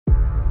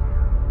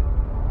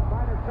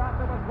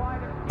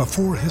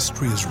Before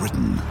history is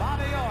written,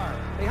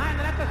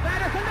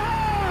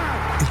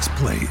 it's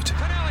played.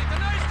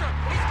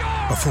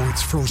 Before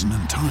it's frozen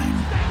in time,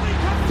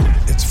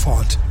 it's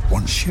fought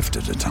one shift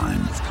at a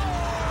time.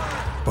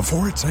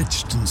 Before it's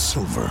etched in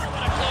silver,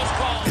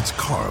 it's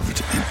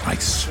carved in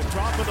ice.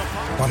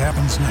 What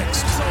happens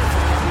next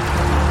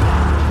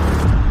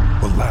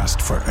will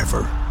last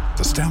forever.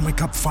 The Stanley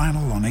Cup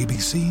Final on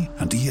ABC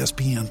and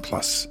ESPN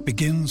Plus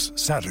begins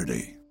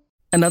Saturday.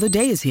 Another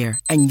day is here,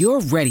 and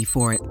you're ready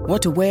for it.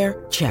 What to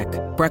wear? Check.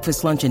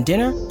 Breakfast, lunch, and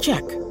dinner?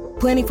 Check.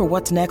 Planning for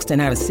what's next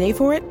and how to save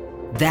for it?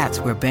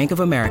 That's where Bank of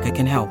America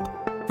can help.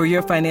 For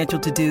your financial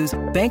to-dos,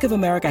 Bank of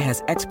America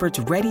has experts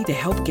ready to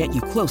help get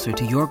you closer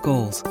to your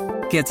goals.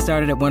 Get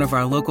started at one of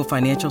our local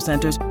financial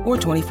centers or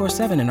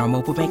 24/7 in our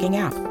mobile banking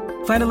app.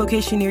 Find a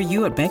location near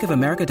you at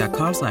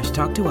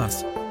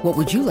bankofamerica.com/talktous. What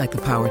would you like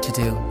the power to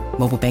do?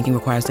 Mobile banking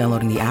requires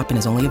downloading the app and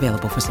is only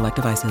available for select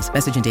devices.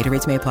 Message and data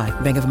rates may apply.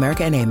 Bank of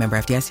America N.A., member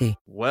FDIC.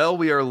 Well,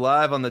 we are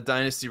live on the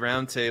Dynasty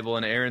Roundtable,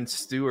 and Aaron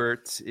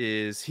Stewart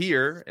is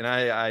here. And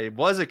I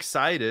was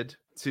excited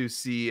to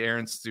see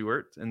Aaron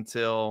Stewart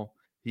until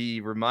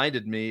he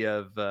reminded me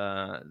of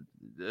a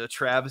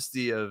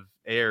travesty of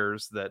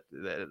errors that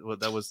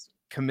was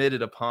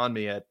committed upon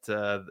me at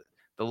the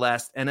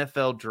last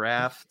NFL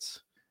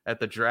draft at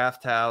the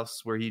draft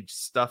house, where he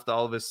stuffed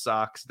all of his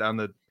socks down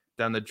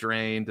the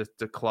drain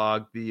to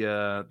clog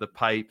the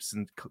pipes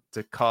and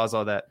to cause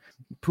all that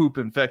poop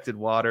infected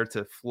water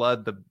to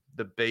flood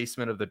the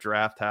basement of the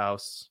draft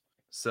house.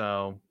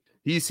 So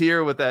he's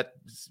here with that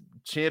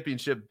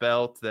championship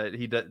belt that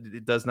he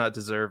does not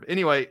deserve.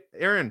 Anyway,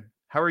 Aaron,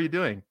 how are you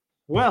doing?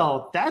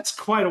 Well, that's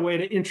quite a way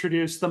to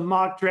introduce the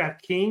mock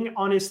draft king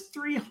on his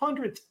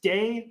 300th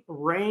day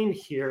reign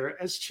here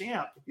as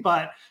champ.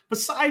 But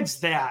besides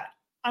that,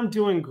 I'm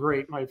doing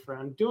great, my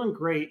friend, doing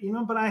great.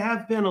 But I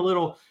have been a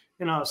little,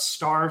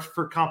 starved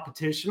for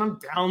competition. I'm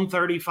down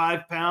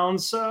 35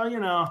 pounds.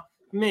 So,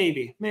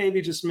 maybe,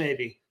 just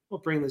maybe we'll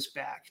bring this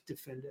back,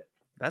 defend it.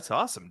 That's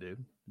awesome,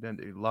 dude.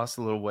 You lost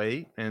a little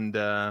weight. And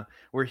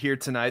we're here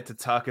tonight to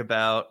talk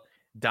about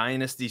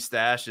Dynasty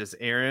stashes.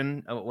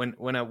 Aaron,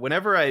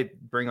 whenever I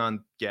bring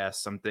on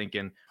guests, I'm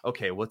thinking,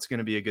 okay, what's going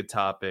to be a good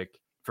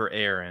topic for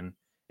Aaron?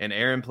 And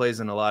Aaron plays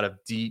in a lot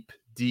of deep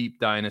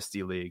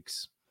Dynasty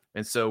leagues.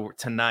 And so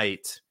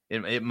tonight,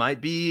 it might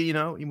be,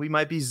 we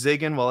might be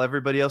zigging while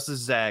everybody else is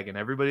zagging.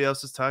 Everybody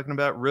else is talking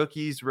about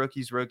rookies,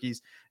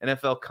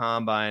 NFL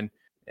Combine.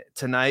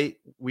 Tonight,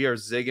 we are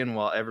zigging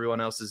while everyone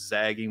else is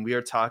zagging. We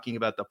are talking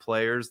about the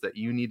players that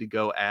you need to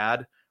go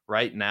add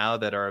right now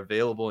that are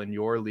available in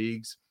your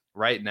leagues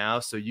right now,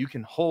 so you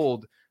can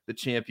hold the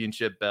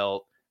championship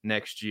belt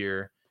next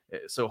year.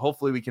 So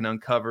hopefully we can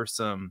uncover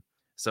some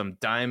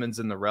diamonds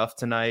in the rough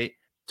tonight.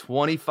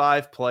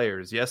 25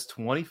 players. Yes,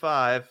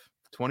 25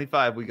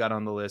 we got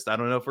on the list. I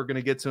don't know if we're going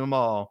to get to them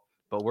all,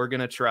 but we're going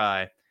to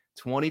try.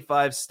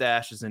 25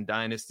 stashes in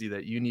Dynasty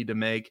that you need to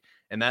make,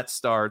 and that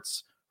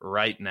starts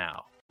right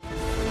now.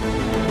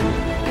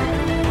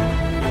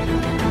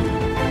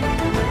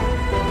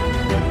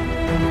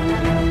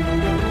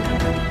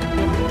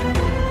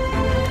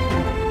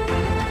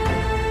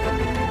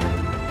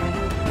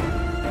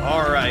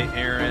 All right,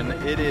 Aaron,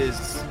 it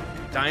is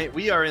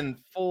we are in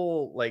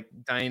full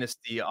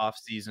Dynasty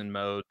offseason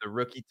mode. The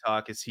rookie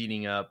talk is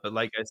heating up, but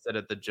like I said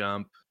at the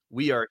jump,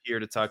 we are here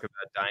to talk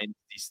about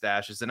Dynasty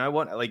stashes. And I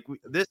want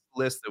this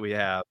list that we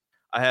have,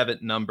 I have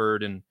it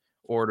numbered and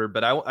ordered,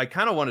 but I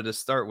kind of wanted to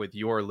start with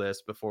your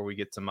list before we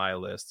get to my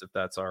list, if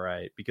that's all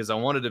right, because I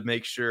wanted to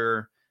make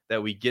sure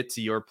that we get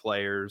to your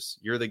players.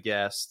 You're the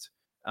guest,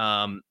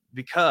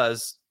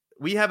 because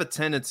we have a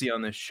tendency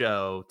on this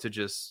show to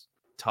just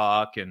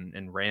talk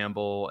and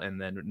ramble and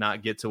then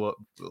not get to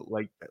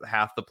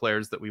half the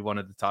players that we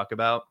wanted to talk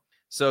about.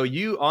 So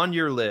you, on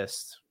your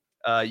list,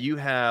 you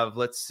have,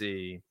 let's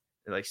see,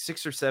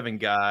 6 or 7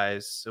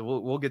 guys. So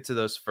we'll get to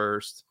those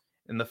first.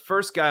 And the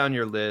first guy on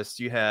your list,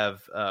 you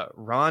have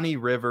Ronnie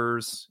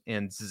Rivers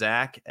and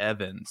Zach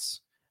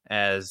Evans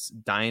as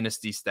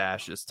Dynasty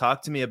stashes.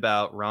 Talk to me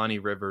about Ronnie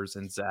Rivers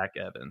and Zach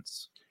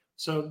Evans.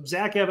 So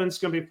Zach Evans is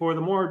going to be for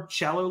the more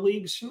shallow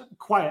leagues,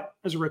 quiet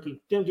as a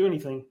rookie, didn't do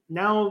anything.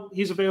 Now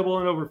he's available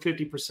in over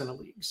 50% of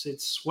leagues.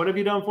 It's what have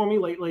you done for me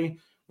lately?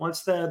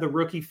 Once the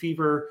rookie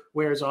fever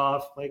wears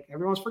off,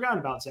 everyone's forgotten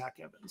about Zach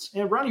Evans.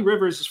 And Ronnie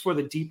Rivers is for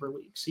the deeper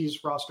leagues.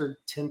 He's rostered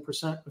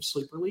 10% of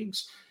sleeper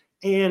leagues.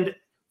 And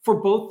for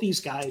both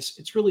these guys,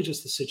 it's really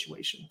just the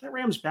situation. That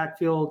Rams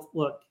backfield,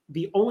 look,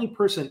 the only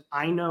person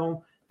I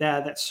know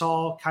that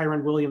saw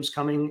Kyren Williams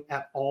coming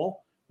at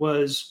all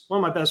was one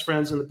of my best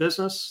friends in the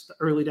business, the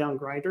early down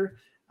grinder.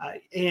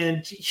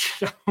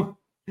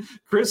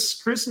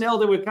 Chris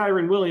nailed it with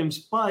Kyren Williams.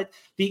 But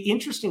the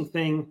interesting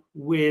thing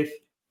with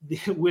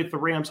the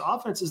Rams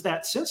offense is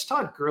that since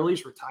Todd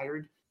Gurley's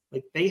retired,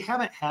 they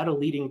haven't had a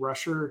leading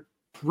rusher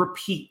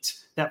repeat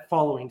that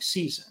following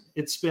season.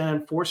 It's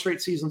been 4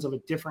 straight seasons of a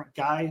different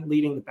guy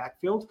leading the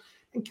backfield.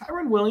 And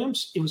Kyren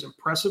Williams, it was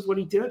impressive what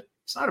he did.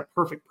 It's not a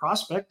perfect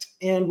prospect.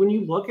 And when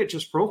you look at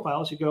just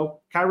profiles, you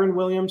go, Kyren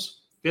Williams,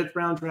 5th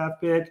round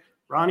draft pick,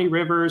 Ronnie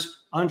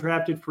Rivers,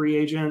 undrafted free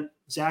agent,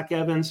 Zach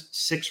Evans,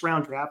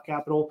 6th-round draft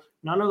capital.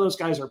 None of those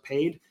guys are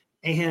paid.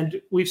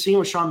 And we've seen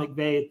with Sean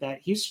McVay that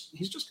he's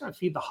just going to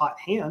feed the hot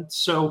hand.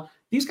 So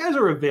these guys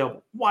are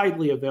available,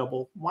 widely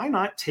available. Why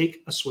not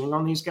take a swing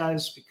on these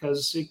guys?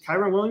 Because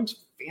Kyren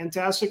Williams,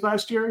 fantastic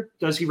last year.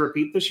 Does he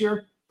repeat this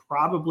year?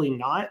 Probably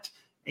not.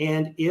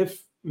 And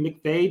if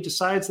McVay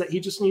decides that he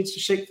just needs to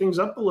shake things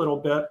up a little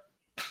bit,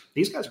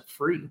 these guys are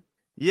free.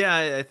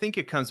 Yeah, I think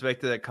it comes back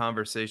to that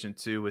conversation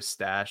too with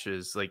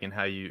stashes, like in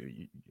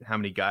how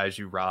many guys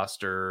you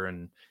roster.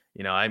 And,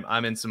 you know,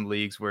 I'm in some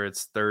leagues where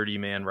it's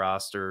 30-man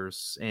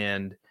rosters,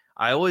 and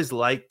I always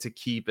like to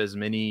keep as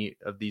many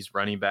of these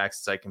running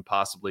backs as I can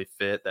possibly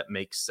fit that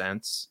makes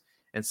sense.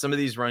 And some of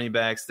these running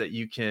backs that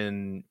you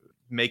can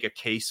make a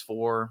case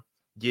for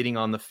getting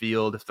on the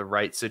field if the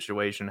right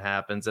situation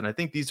happens. And I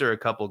think these are a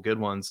couple good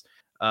ones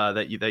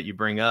that you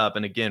bring up.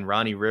 And again,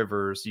 Ronnie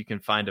Rivers, you can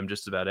find him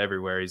just about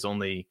everywhere. He's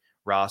only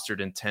rostered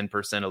in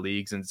 10% of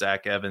leagues, and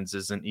Zach Evans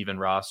isn't even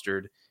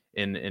rostered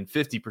in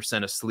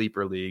 50% of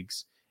sleeper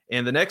leagues.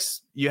 And the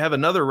next, you have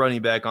another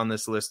running back on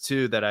this list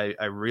too that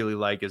I really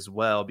like as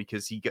well,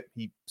 because he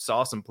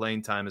saw some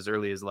playing time as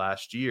early as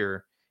last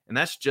year, and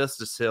that's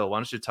Justice Hill. Why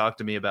don't you talk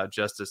to me about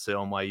Justice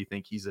Hill and why you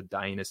think he's a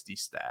dynasty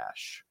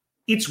stash?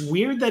 It's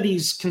weird that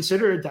he's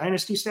considered a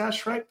dynasty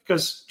stash, right?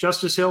 Because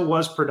Justice Hill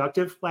was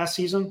productive last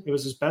season. It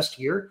was his best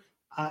year.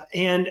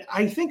 And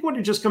I think what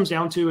it just comes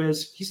down to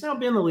is he's now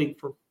been in the league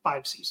for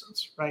 5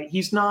 seasons, right?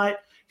 He's not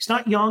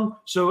young,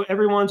 so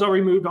everyone's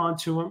already moved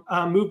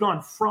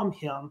on from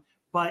him.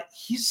 But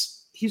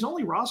he's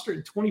only rostered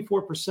in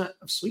 24%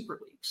 of sleeper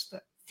leagues.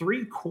 That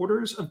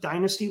 3/4 of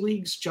dynasty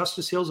leagues,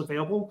 Justice Hill's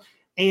available,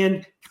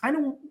 and kind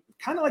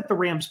of like the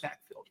Rams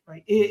backfield,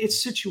 right?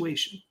 It's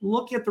situation.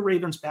 Look at the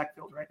Ravens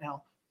backfield right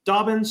now.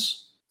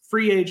 Dobbins,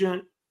 free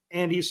agent,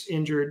 and he's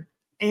injured.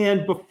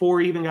 And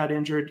before he even got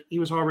injured, he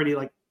was already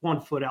like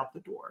 1 foot out the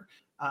door.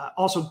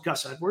 Also,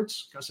 Gus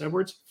Edwards,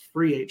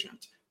 free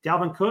agent.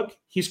 Dalvin Cook,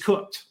 he's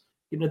cooked.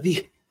 You know,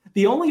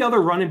 the only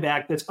other running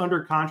back that's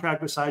under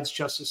contract besides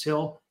Justice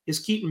Hill is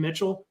Keaton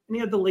Mitchell, and he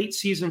had the late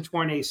season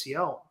torn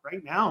ACL.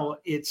 Right now,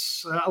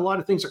 it's a lot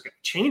of things are going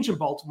to change in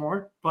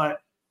Baltimore,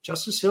 but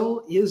Justice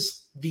Hill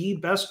is the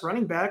best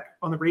running back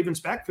on the Ravens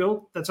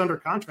backfield that's under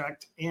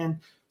contract. And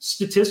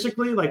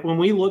statistically, like when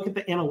we look at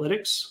the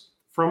analytics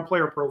from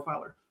Player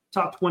Profiler,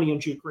 top 20 in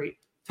juke rate,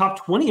 top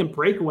 20 in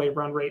breakaway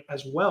run rate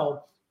as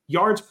well,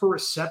 yards per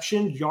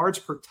reception, yards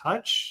per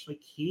touch, like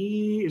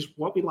he is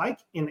what we like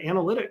in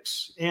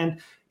analytics.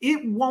 And he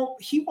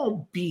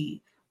won't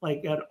be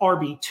like an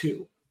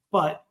RB2,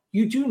 but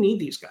you do need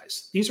these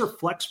guys. These are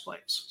flex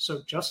plays.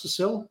 So Justice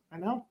Hill, I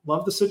know,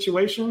 love the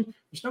situation.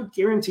 There's no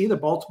guarantee that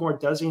Baltimore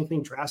does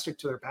anything drastic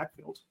to their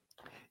backfield.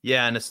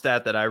 Yeah, and a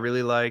stat that I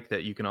really like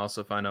that you can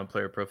also find on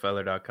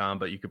playerprofiler.com,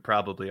 but you could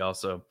probably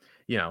also,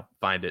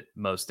 find it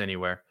most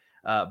anywhere.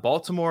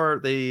 Baltimore,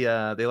 they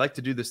like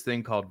to do this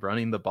thing called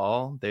running the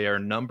ball. They are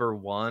number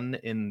 1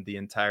 in the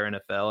entire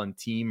NFL in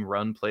team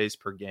run plays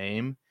per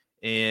game.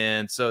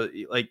 And so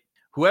like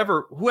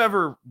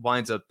whoever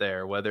winds up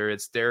there, whether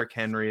it's Derrick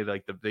Henry,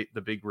 like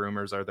the big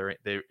rumors are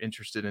they're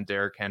interested in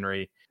Derrick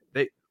Henry.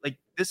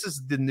 This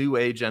is the new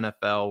age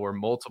NFL where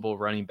multiple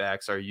running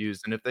backs are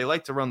used. And if they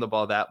like to run the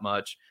ball that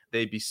much,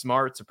 they'd be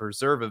smart to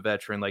preserve a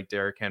veteran like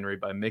Derrick Henry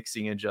by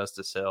mixing in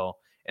Justice Hill.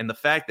 And the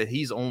fact that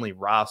he's only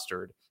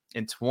rostered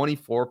in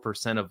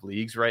 24% of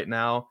leagues right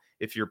now,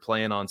 if you're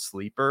playing on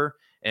sleeper,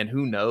 and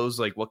who knows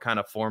like what kind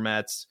of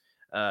formats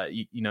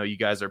you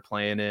guys are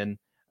playing in,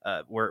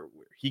 where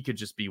he could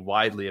just be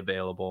widely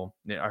available,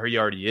 or he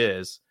already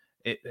is.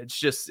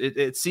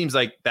 It seems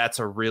like that's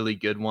a really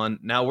good one.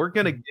 Now we're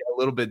going to get a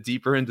little bit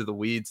deeper into the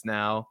weeds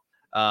now.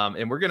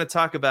 And we're going to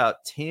talk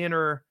about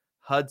Tanner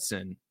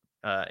Hudson,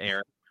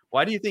 Aaron.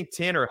 Why do you think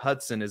Tanner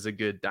Hudson is a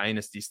good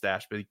dynasty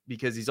stash?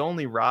 Because he's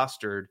only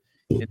rostered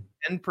in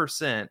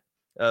 10%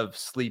 of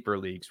sleeper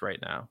leagues right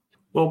now.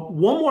 Well,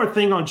 one more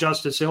thing on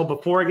Justice Hill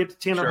before I get to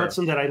Tanner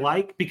Hudson that I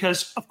like,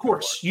 because of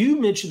course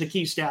you mentioned the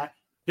key stat.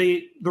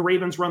 The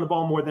Ravens run the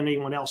ball more than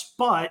anyone else.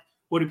 But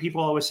what do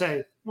people always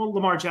say? Well,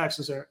 Lamar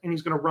Jackson's there and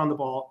he's going to run the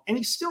ball. And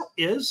he still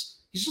is.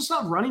 He's just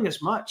not running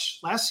as much.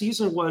 Last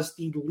season was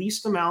the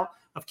least amount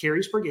of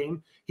carries per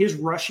game. His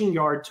rushing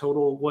yard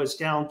total was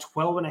down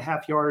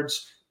 12.5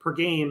 yards per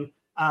game.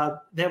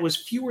 That was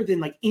fewer than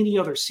like any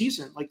other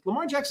season. Like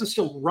Lamar Jackson's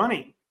still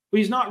running, but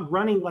he's not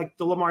running like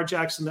the Lamar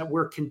Jackson that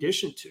we're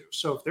conditioned to.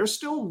 So if they're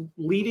still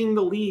leading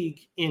the league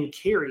in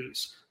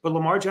carries, but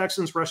Lamar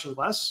Jackson's rushing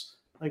less,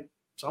 like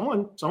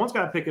someone's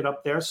got to pick it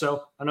up there.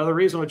 So another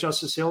reason with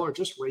Justice Hill or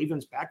just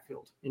Ravens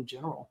backfield in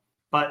general.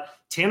 But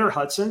Tanner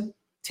Hudson,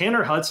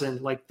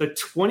 like the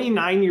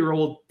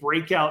 29-year-old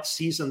breakout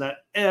season that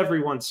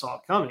everyone saw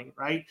coming,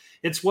 right?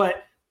 It's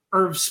what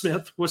Irv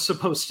Smith was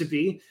supposed to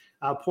be.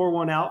 Pour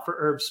one out for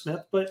Irv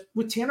Smith. But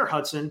with Tanner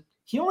Hudson,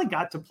 he only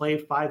got to play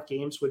 5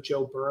 games with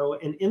Joe Burrow.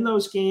 And in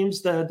those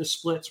games, the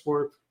splits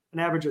were an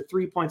average of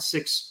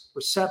 3.6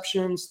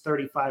 receptions,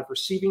 35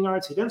 receiving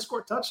yards. He didn't score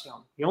a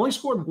touchdown. He only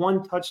scored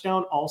 1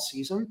 touchdown all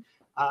season.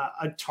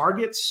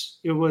 Targets,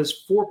 it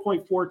was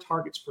 4.4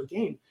 targets per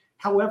game.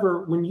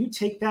 However, when you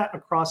take that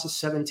across a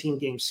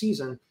 17-game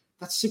season,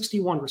 that's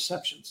 61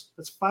 receptions.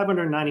 That's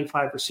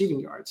 595 receiving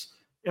yards.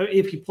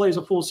 If he plays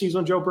a full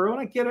season, Joe Burrow,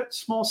 and I get a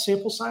small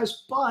sample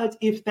size, but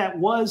if that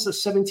was a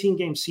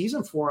 17-game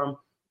season for him,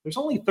 there's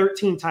only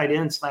 13 tight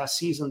ends last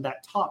season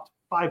that topped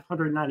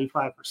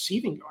 595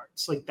 receiving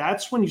yards. Like,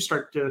 that's when you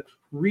start to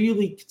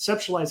really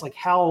conceptualize like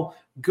how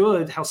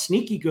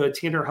sneaky good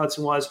Tanner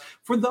Hudson was.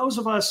 For those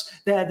of us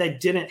that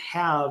didn't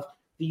have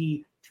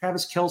the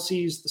Travis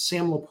Kelce's, the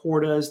Sam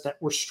Laportas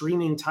that were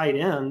streaming tight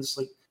ends,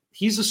 like,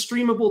 he's a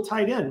streamable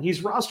tight end.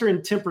 He's rostered in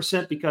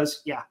 10%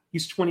 because,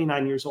 he's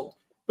 29 years old.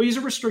 But he's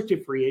a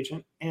restricted free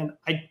agent, and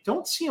I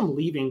don't see him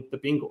leaving the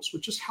Bengals,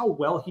 with just how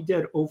well he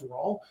did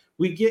overall.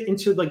 We get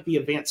into like the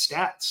advanced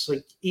stats.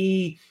 Like,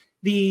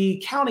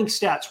 the counting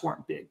stats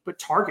weren't big, but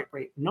target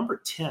rate,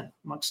 number 10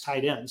 amongst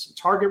tight ends. And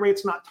target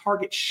rate's not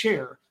target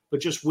share, but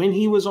just when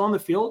he was on the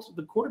field,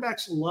 the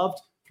quarterbacks loved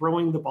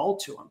throwing the ball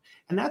to him.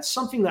 And that's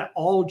something that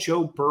all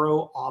Joe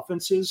Burrow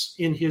offenses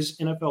in his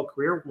NFL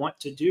career want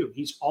to do.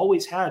 He's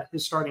always had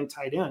his starting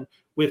tight end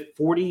with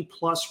 40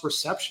 plus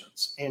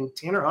receptions. And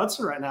Tanner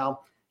Hudson right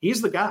now,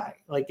 he's the guy.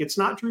 Like, it's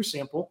not Drew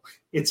Sample.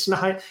 It's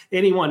not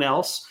anyone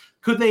else.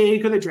 Could they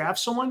draft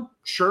someone?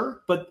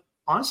 Sure. But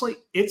honestly,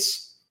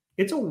 it's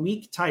a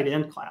weak tight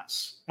end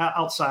class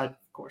outside,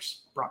 of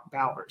course, Brock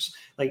Bowers.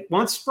 Like,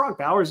 once Brock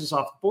Bowers is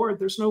off the board,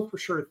 there's no for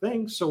sure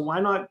thing. So why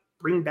not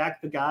bring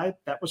back the guy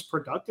that was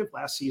productive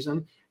last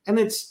season? And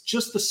it's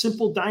just the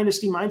simple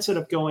dynasty mindset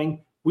of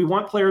going, we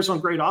want players on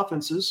great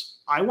offenses.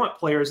 I want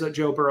players that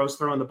Joe Burrow's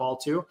throwing the ball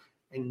to.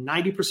 And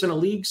 90% of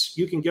leagues,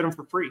 you can get them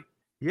for free.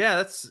 Yeah,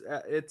 that's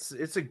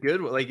it's a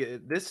good one.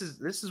 Like, this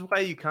is why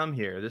you come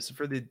here. This is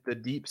for the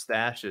deep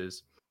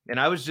stashes. And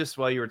I was just,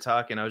 while you were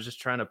talking, I was just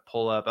trying to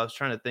pull up. I was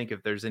trying to think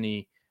if there's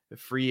any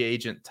free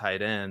agent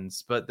tight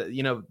ends, but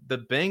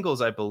the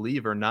Bengals, I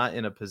believe, are not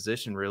in a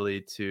position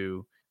really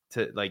to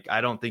like,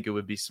 I don't think it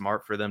would be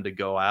smart for them to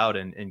go out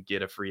and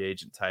get a free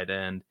agent tight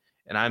end.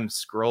 And I'm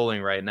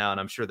scrolling right now, and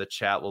I'm sure the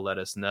chat will let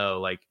us know.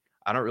 Like,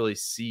 I don't really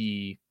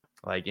see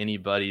like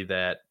anybody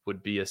that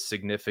would be a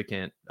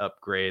significant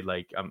upgrade.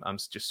 Like, I'm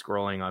just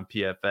scrolling on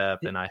PFF,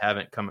 and I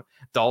haven't come.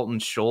 Dalton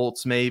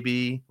Schultz,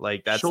 maybe,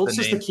 like, that's Schultz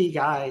the name. Is the key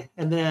guy,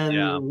 and then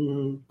a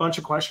bunch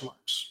of question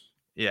marks.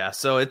 Yeah,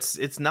 so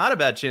it's not a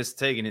bad chance to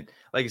take it.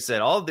 Like I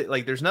said,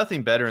 there's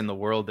nothing better in the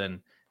world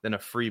than a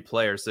free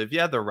player. So if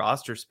you have the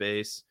roster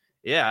space,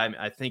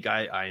 I think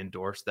I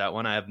endorse that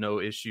one. I have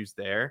no issues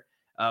there.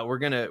 We're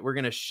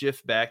gonna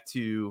shift back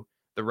to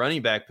the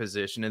running back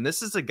position, and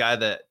this is a guy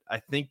that I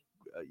think,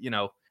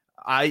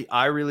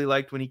 I really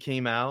liked when he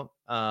came out,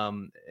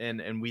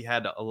 and we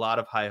had a lot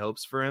of high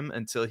hopes for him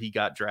until he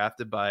got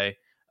drafted by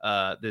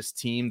this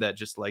team that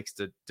just likes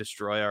to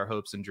destroy our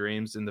hopes and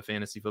dreams in the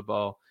fantasy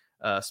football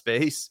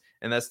space,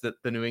 and that's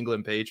the New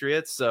England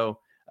Patriots. So,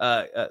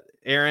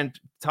 Aaron,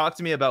 talk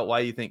to me about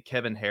why you think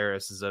Kevin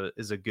Harris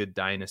is a good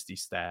dynasty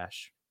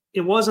stash.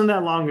 It wasn't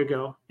that long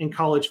ago in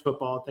college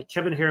football that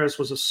Kevin Harris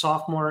was a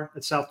sophomore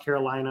at South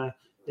Carolina,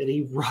 that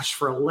he rushed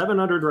for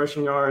 1,100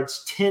 rushing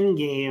yards, 10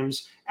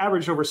 games,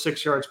 averaged over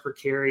 6 yards per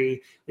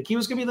carry. Like, he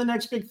was going to be the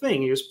next big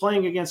thing. He was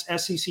playing against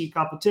SEC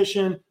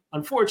competition.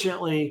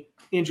 Unfortunately,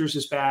 injures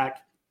his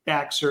back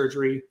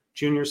surgery,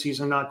 junior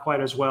season, not quite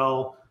as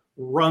well.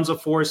 Runs a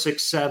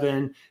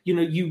 4.67.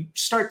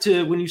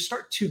 When you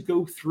start to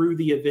go through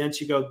the events,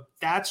 you go,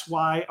 that's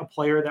why a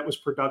player that was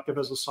productive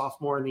as a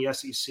sophomore in the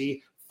SEC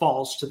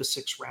falls to the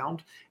 6th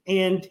round.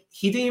 And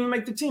he didn't even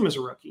make the team as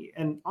a rookie.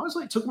 And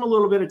honestly, it took him a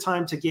little bit of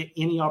time to get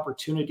any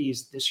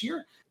opportunities this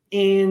year.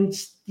 And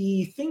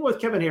the thing with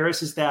Kevin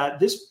Harris is that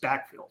this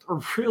backfield,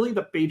 or really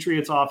the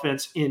Patriots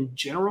offense in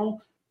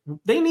general,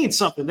 they need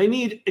something. They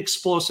need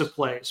explosive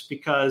plays,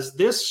 because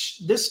this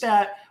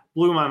stat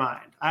blew my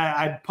mind.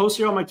 I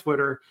posted on my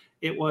Twitter.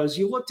 It was,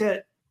 you looked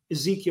at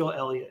Ezekiel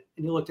Elliott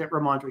and you looked at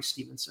Ramondre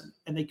Stevenson,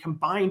 and they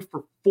combined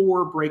for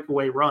 4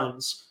 breakaway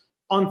runs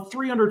on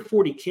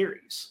 340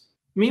 carries.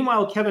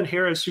 Meanwhile, Kevin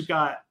Harris, who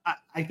got,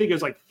 I think it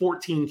was like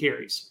 14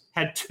 carries,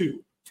 had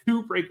two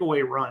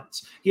breakaway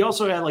runs. He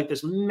also had like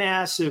this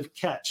massive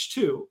catch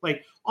too.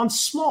 Like, on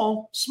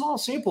small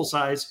sample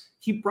size,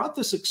 he brought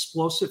this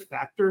explosive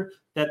factor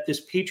that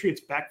this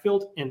Patriots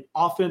backfield and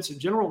offense in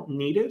general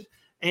needed.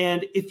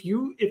 And if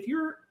you're on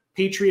the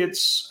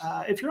Patriots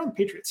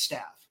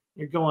staff,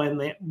 you're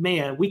going,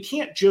 man, we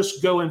can't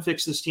just go and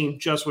fix this team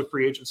just with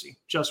free agency,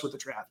 just with the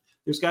draft.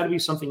 There's got to be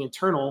something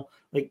internal.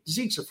 Like,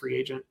 Zeke's a free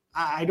agent.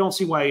 I don't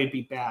see why he'd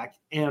be back.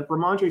 And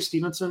Ramondre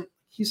Stevenson,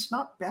 he's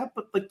not bad,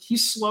 but like,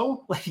 he's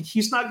slow. Like,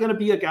 he's not going to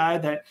be a guy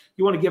that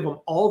you want to give him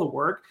all the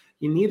work.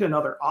 You need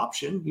another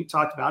option. You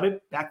talked about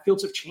it.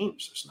 Backfields have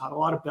changed. There's not a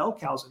lot of bell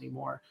cows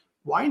anymore.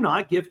 Why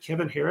not give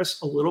Kevin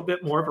Harris a little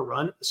bit more of a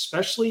run,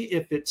 especially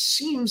if it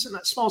seems in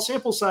that small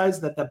sample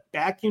size that the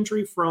back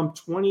injury from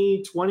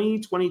 2020,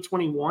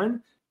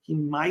 2021, he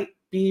might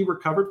be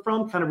recovered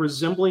from, kind of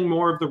resembling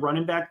more of the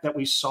running back that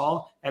we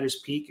saw at his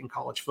peak in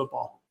college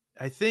football.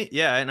 I think,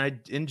 and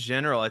in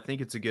general, I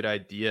think it's a good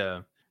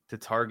idea to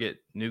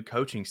target new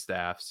coaching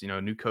staffs.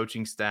 New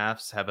coaching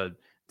staffs have a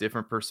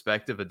different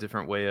perspective, a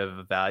different way of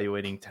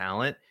evaluating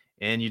talent,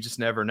 and you just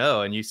never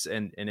know. And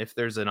if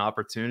there's an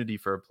opportunity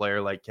for a player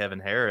like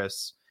Kevin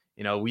Harris,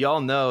 we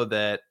all know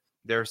that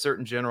there are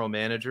certain general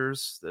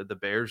managers, the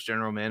Bears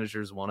general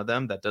manager is one of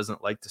them, that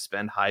doesn't like to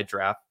spend high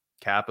draft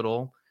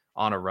capital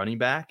on a running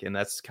back. And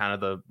that's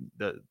kind of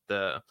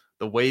the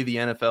way the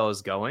NFL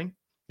is going.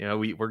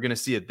 We're going to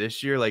see it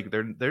this year. Like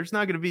there's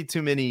not going to be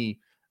too many.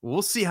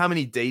 We'll see how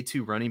many day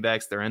 2 running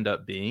backs there end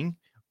up being.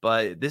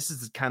 But this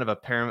is kind of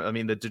apparent. I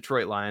mean, the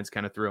Detroit Lions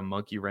kind of threw a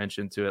monkey wrench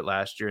into it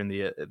last year in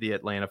the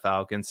Atlanta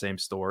Falcons, same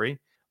story.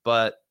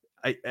 But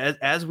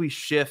as we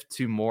shift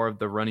to more of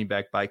the running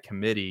back by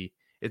committee,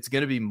 it's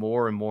going to be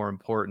more and more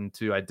important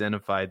to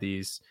identify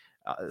these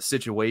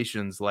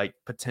situations like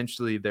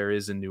potentially there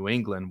is in New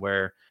England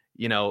where,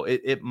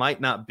 it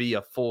might not be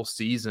a full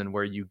season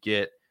where you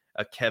get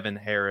a Kevin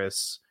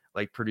Harris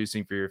like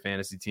producing for your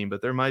fantasy team,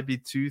 but there might be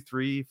 2,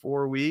 3,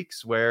 4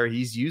 weeks where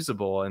he's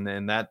usable. And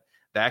then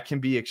that can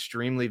be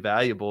extremely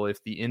valuable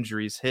if the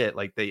injuries hit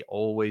like they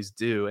always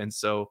do. And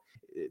so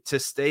to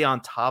stay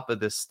on top of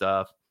this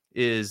stuff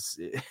is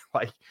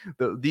like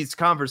these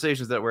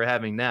conversations that we're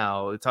having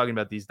now, talking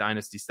about these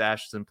dynasty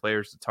stashes and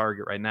players to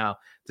target right now,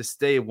 to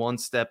stay one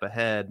step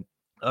ahead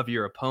of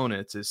your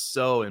opponents is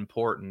so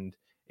important.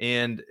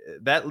 And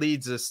that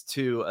leads us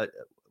to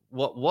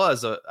what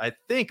was I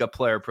think a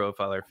player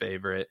profiler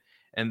favorite.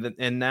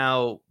 And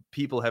now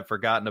people have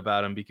forgotten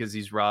about him because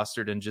he's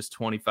rostered in just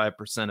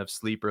 25% of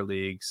sleeper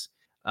leagues.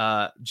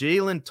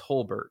 Jalen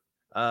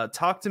Tolbert.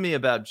 Talk to me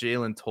about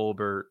Jalen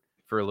Tolbert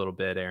for a little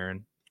bit,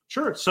 Aaron.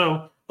 Sure.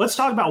 So let's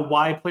talk about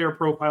why Player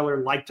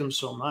Profiler liked him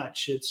so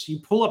much. It's you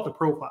pull up the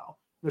profile.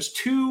 There's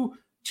two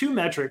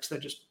metrics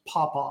that just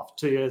pop off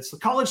to you. It's the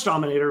college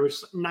dominator, which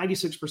is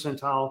 96th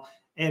percentile,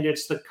 and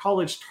it's the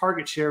college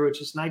target share,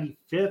 which is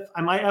 95th.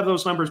 I might have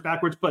those numbers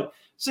backwards, but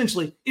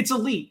essentially it's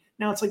elite.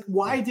 Now it's like,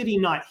 why did he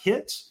not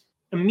hit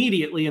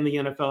immediately in the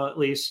NFL at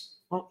least?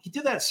 Well, he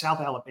did that at South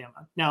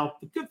Alabama. Now,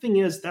 the good thing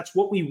is that's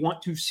what we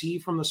want to see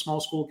from the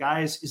small school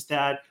guys is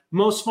that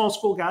most small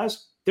school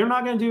guys, they're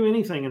not going to do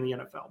anything in the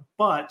NFL.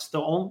 But the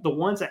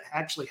ones that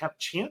actually have a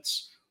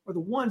chance are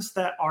the ones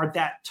that are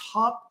that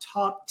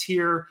top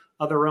tier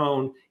of their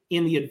own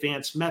in the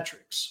advanced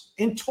metrics.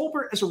 And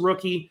Tolbert, as a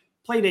rookie,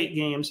 played 8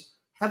 games,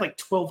 had like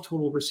 12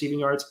 total receiving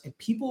yards, and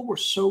people were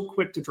so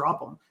quick to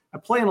drop him. I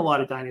play in a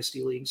lot of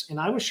dynasty leagues, and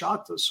I was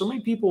shocked that so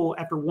many people,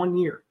 after 1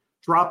 year,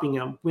 dropping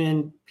him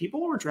when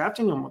people were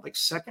drafting him with like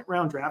 2nd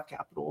round draft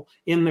capital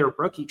in their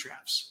rookie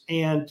drafts.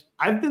 And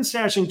I've been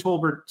stashing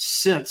Tolbert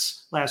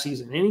since last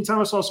season. Anytime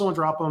I saw someone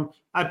drop him,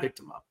 I picked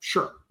him up.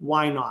 Sure,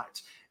 why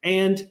not?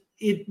 And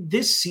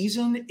this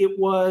season,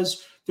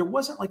 there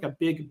wasn't like a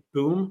big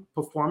boom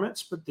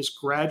performance, but this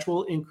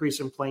gradual increase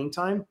in playing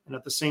time. And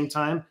at the same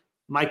time,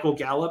 Michael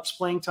Gallup's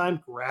playing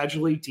time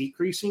gradually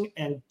decreasing.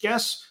 And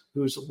guess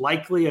who's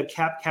likely a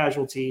cap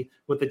casualty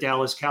with the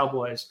Dallas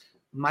Cowboys?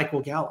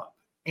 Michael Gallup.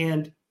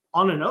 And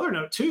on another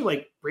note, too,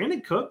 like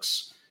Brandon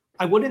Cooks,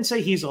 I wouldn't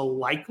say he's a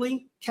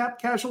likely cap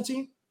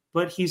casualty,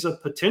 but he's a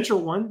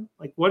potential one.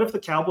 Like, what if the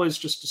Cowboys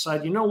just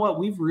decide, you know what,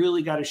 we've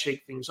really got to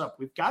shake things up?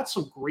 We've got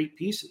some great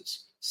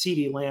pieces,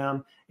 CeeDee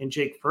Lamb and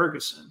Jake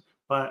Ferguson,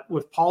 but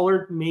with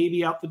Pollard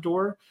maybe out the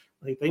door,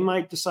 like they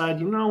might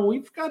decide, we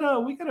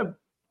got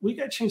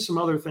to change some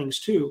other things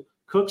too.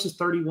 Cooks is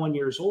 31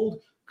 years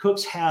old.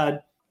 Cooks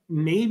had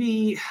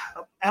maybe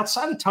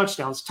outside of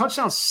touchdowns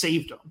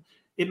saved him.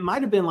 It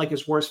might have been like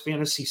his worst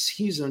fantasy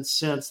season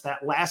since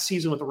that last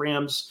season with the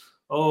Rams.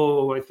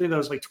 Oh, I think that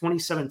was like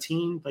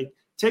 2017. Like,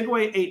 take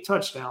away 8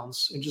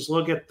 touchdowns and just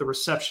look at the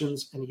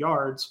receptions and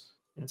yards.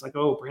 And it's like,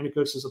 oh, Brandon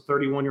Cooks is a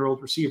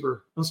 31-year-old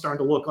receiver. I'm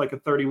starting to look like a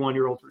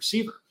 31-year-old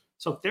receiver.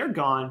 So if they're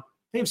gone,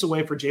 paves the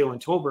way for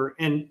Jalen Tolbert.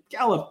 And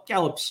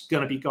Gallup's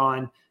going to be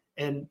gone.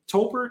 And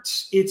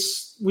Tolbert,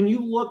 it's when you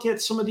look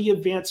at some of the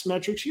advanced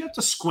metrics, you have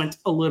to squint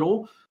a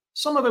little.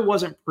 Some of it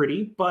wasn't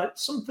pretty, but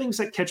some things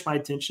that catch my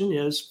attention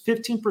is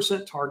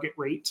 15% target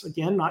rate.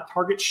 Again, not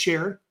target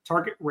share,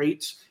 target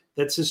rate.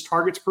 That's his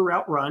targets per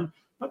route run.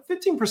 But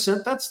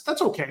 15%,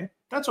 that's okay.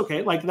 That's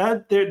okay. Like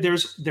that,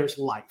 there's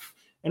life.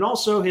 And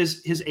also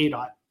his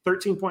ADOT,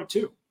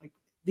 13.2. Like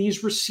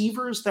these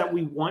receivers that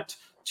we want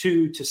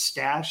to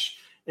stash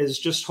is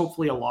just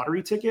hopefully a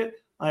lottery ticket.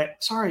 I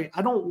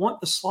don't want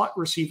the slot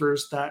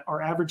receivers that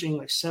are averaging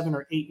like 7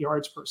 or 8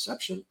 yards per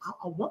reception.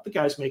 I want the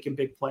guys making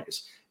big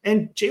plays.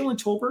 And Jalen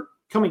Tolbert,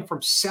 coming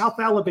from South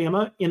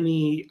Alabama in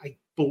I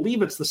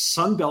believe it's the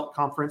Sun Belt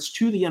Conference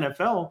to the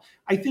NFL,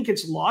 I think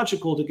it's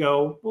logical to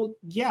go, well,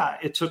 yeah,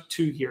 it took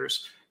 2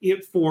 years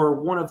for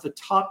one of the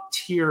top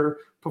tier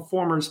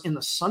performers in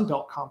the Sun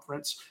Belt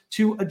Conference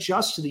to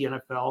adjust to the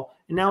NFL.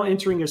 And now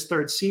entering his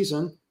 3rd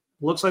season,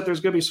 looks like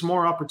there's going to be some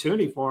more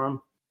opportunity for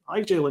him. I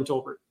like Jalen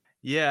Tolbert.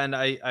 Yeah, and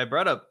I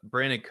brought up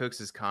Brandon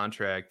Cooks'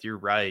 contract. You're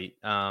right.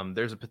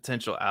 There's a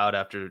potential out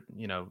after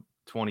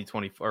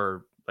 2024,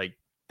 or like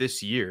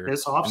this year,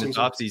 this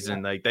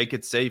offseason. Yeah. Like they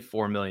could save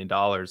 $4 million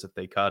if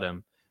they cut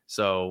him.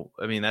 So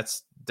I mean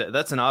that's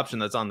an option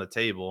that's on the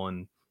table.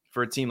 And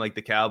for a team like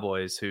the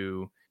Cowboys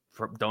who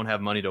don't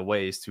have money to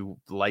waste, who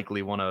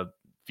likely want to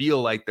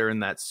feel like they're in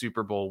that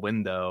Super Bowl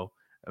window.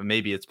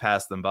 Maybe it's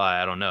passed them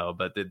by, I don't know.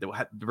 But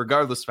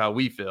regardless of how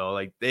we feel,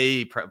 like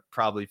they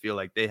probably feel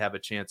like they have a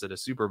chance at a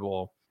Super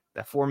Bowl.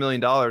 That $4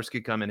 million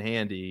could come in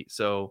handy.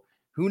 So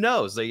who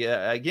knows? Like,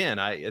 again,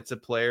 it's a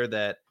player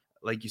that,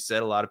 like you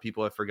said, a lot of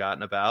people have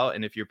forgotten about.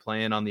 And if you're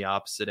playing on the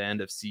opposite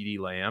end of CeeDee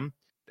Lamb,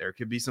 there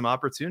could be some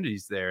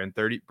opportunities there. And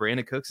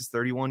Brandon Cooks is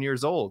 31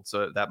 years old,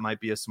 so that might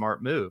be a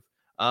smart move.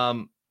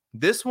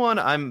 This one,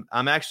 I'm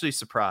actually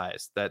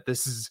surprised that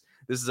this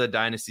is a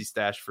dynasty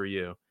stash for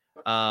you.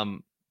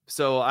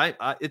 So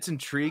it's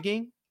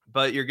intriguing,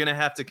 but you're gonna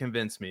have to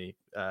convince me,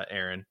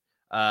 Aaron.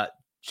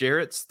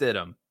 Jarrett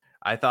Stidham.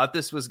 I thought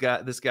this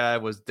guy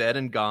was dead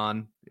and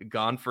gone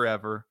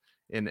forever.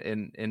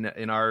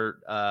 In our,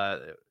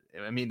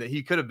 I mean,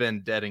 he could have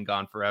been dead and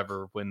gone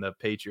forever when the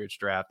Patriots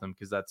draft him,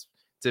 because that's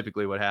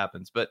typically what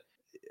happens. But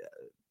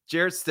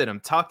Jarrett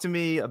Stidham, talk to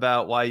me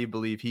about why you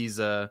believe he's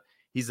a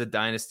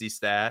dynasty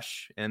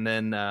stash. And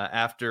then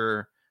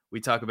after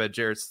we talk about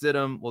Jarrett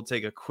Stidham, we'll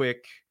take a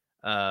quick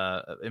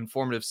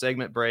informative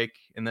segment break,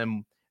 and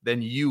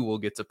then you will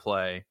get to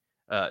play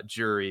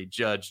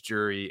judge,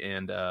 jury,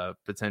 and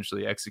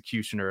potentially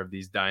executioner of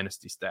these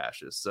dynasty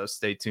stashes. So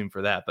stay tuned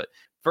for that. But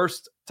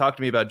first, talk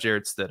to me about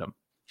Jarrett Stidham.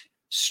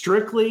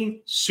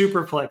 Strictly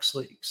Superflex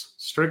leagues.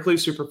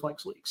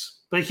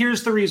 But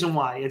here's the reason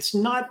why. It's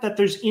not that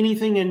there's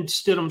anything in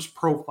Stidham's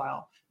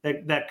profile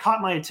that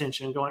caught my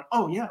attention going,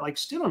 oh yeah, like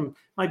Stidham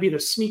might be the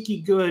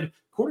sneaky good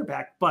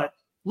quarterback. But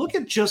look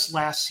at just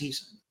last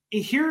season.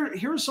 Here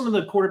are some of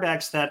the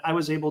quarterbacks that I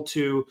was able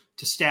to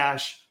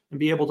stash and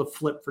be able to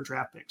flip for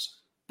draft picks.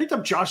 Picked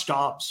up Josh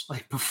Dobbs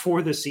like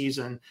before the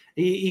season.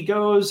 He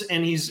goes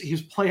and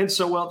he's playing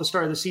so well at the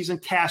start of the season,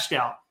 cashed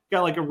out,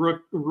 got like a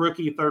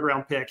rookie 3rd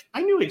round pick.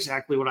 I knew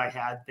exactly what I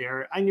had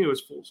there. I knew it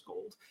was fool's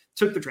gold.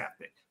 Took the draft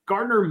pick.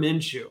 Gardner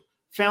Minshew,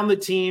 found the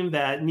team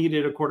that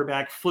needed a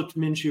quarterback, flipped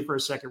Minshew for a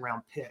 2nd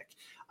round pick.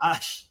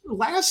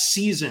 Last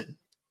season,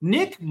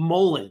 Nick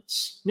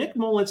Mullins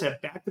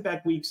had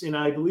back-to-back weeks in,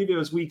 I believe it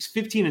was weeks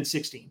 15 and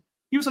 16.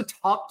 He was a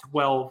top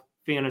 12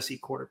 fantasy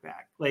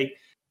quarterback. Like,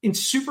 in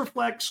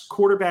Superflex,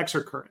 quarterbacks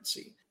are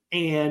currency.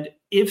 And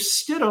if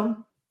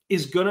Stidham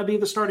is going to be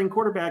the starting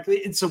quarterback,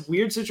 it's a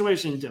weird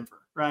situation in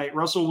Denver, right?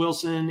 Russell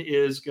Wilson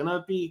is going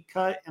to be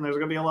cut, and there's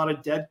going to be a lot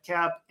of dead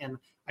cap, and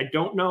I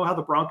don't know how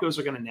the Broncos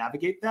are going to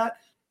navigate that.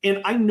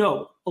 And I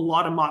know a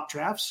lot of mock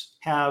drafts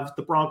have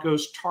the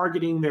Broncos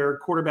targeting their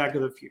quarterback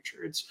of the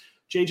future. It's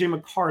JJ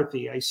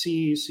McCarthy. I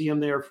see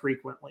him there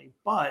frequently,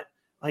 but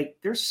like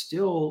they're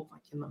still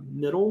like in the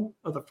middle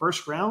of the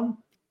 1st round.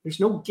 There's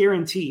no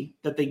guarantee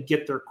that they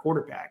get their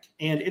quarterback.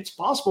 And it's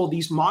possible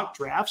these mock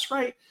drafts,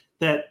 right,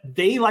 that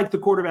they like the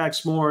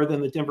quarterbacks more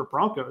than the Denver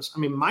Broncos. I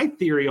mean, my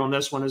theory on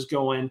this one is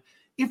going,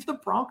 if the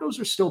Broncos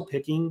are still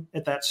picking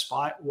at that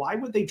spot, why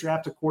would they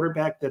draft a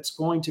quarterback that's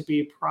going to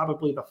be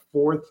probably the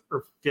 4th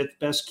or 5th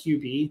best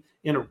QB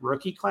in a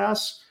rookie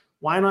class?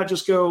 Why not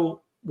just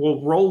go,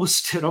 we'll roll with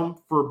Stidham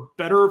for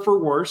better or for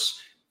worse?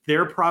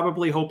 They're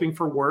probably hoping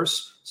for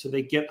worse, so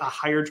they get a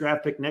higher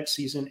draft pick next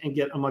season and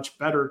get a much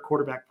better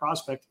quarterback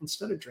prospect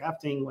instead of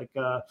drafting like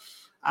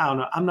I don't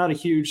know. I'm not a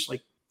huge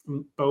like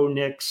Bo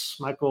Nix,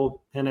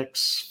 Michael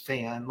Penix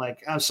fan.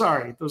 Like, I'm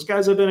sorry, those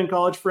guys have been in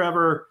college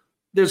forever.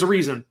 There's a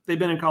reason they've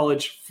been in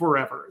college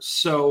forever.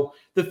 So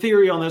the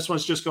theory on this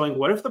one's just going,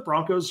 what if the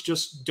Broncos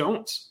just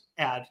don't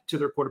add to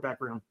their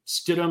quarterback room?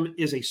 Stidham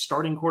is a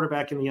starting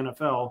quarterback in the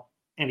NFL,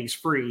 and he's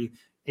free.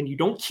 And you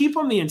don't keep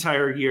him the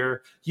entire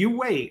year. You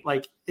wait,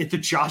 like it's the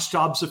Josh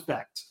Dobbs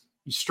effect.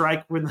 You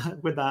strike when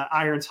the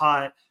iron's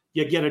hot,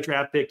 you get a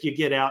draft pick, you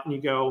get out, and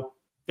you go,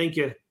 thank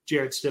you,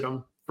 Jarrett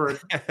Stidham, for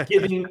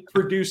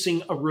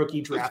producing a rookie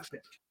draft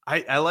pick.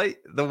 I like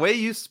the way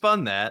you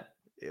spun that.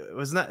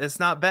 It's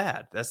not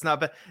bad. That's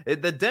not bad.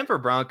 The Denver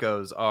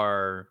Broncos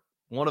are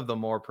one of the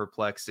more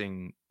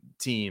perplexing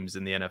teams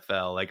in the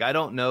NFL. Like, I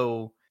don't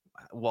know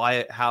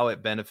how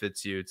it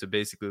benefits you to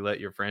basically let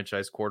your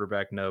franchise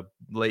quarterback know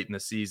late in the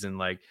season,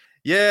 like,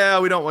 yeah,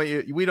 we don't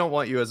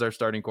want you as our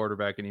starting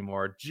quarterback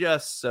anymore,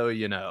 just so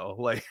you know.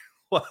 Like,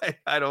 why?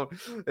 I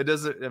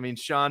mean,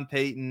 Sean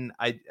Payton,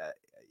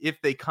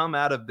 if they come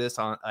out of this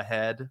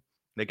ahead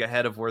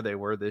of where they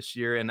were this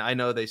year, and I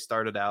know they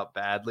started out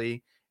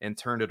badly and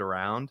turned it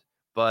around,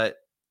 but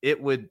it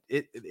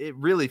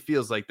really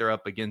feels like they're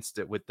up against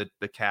it with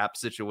the cap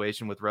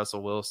situation with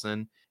Russell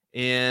Wilson.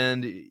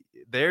 And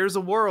there's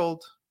a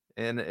world,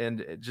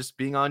 and just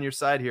being on your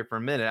side here for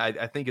a minute,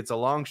 I think it's a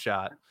long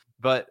shot,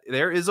 but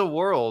there is a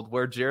world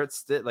where Jarrett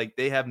like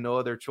they have no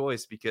other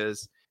choice,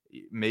 because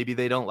maybe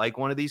they don't like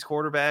one of these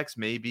quarterbacks.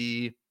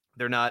 Maybe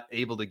they're not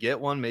able to get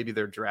one. Maybe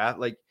they're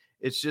like,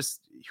 it's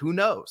just, who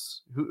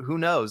knows? Who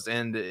knows?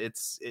 And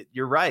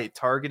you're right.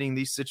 Targeting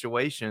these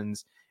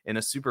situations in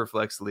a super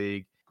flex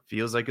league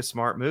feels like a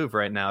smart move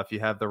right now if you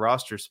have the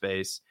roster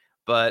space.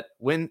 But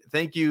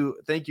thank you,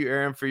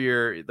 Aaron,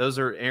 those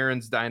are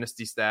Aaron's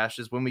dynasty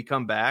stashes. When we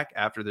come back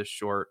after this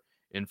short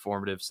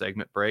informative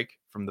segment break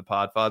from the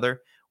Podfather,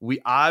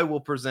 I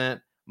will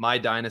present my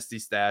dynasty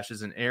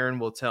stashes, and Aaron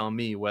will tell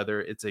me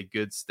whether it's a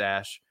good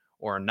stash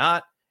or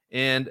not.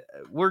 And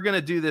we're going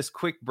to do this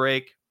quick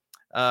break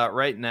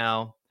right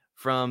now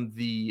from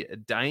the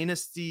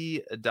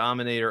Dynasty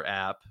Dominator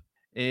app.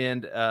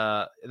 And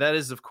that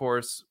is, of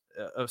course,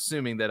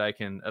 assuming that I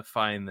can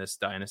find this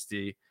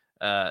Dynasty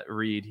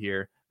read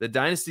here. The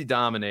Dynasty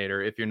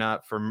Dominator, if you're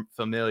not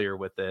familiar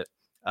with it,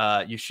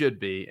 you should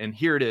be. And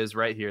here it is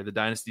right here, the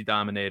Dynasty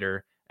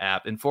Dominator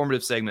app,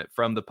 informative segment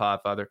from the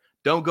Podfather.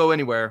 Don't go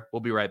anywhere. We'll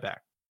be right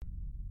back.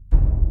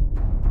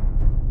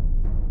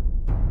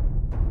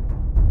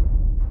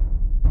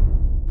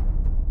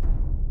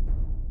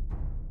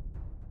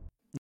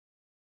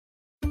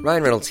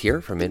 Ryan Reynolds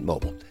here from Mint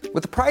Mobile.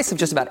 With the price of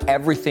just about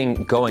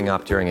everything going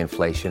up during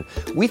inflation,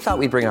 we thought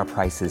we'd bring our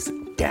prices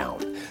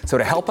down. So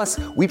to help us,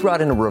 we brought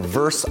in a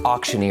reverse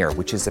auctioneer,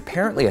 which is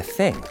apparently a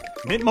thing.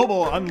 Mint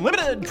Mobile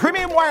Unlimited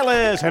Premium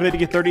Wireless. How to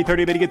get 30,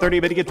 30, bit to get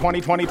 30, bit to get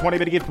 20, 20, 20,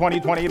 bit to get 20,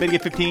 20, bit to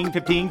get 15,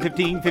 15,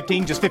 15,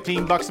 15, just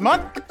 $15 a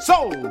month?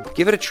 Sold!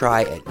 Give it a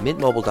try at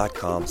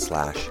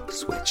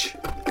mintmobile.com/switch.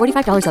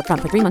 $45 up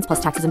front for 3 months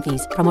plus taxes and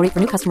fees. Promo rate for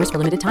new customers for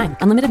limited time.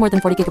 Unlimited more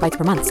than 40 gigabytes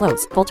per month.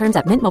 Slows full terms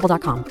at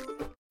mintmobile.com.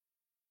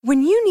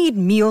 When you need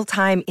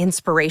mealtime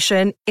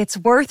inspiration, it's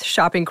worth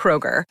shopping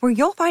Kroger, where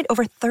you'll find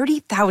over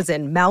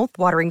 30,000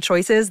 mouth-watering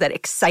choices that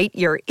excite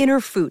your inner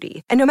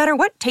foodie. And no matter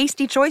what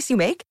tasty choice you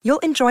make, you'll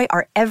enjoy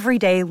our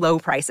everyday low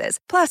prices,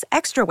 plus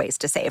extra ways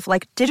to save,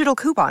 like digital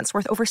coupons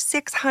worth over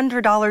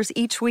 $600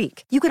 each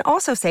week. You can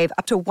also save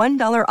up to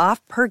 $1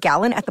 off per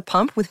gallon at the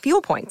pump with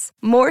fuel points.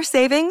 More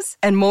savings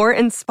and more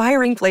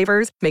inspiring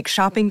flavors make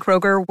shopping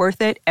Kroger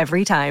worth it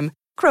every time.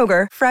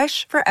 Kroger,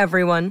 fresh for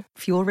everyone.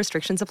 Fuel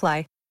restrictions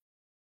apply.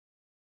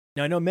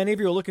 Now, I know many of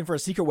you are looking for a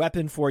secret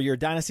weapon for your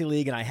Dynasty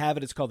League, and I have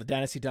it. It's called the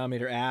Dynasty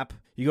Dominator app.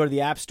 You go to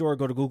the App Store,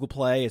 go to Google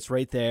Play. It's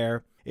right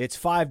there. It's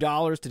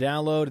 $5 to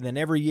download, and then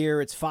every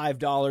year it's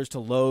 $5 to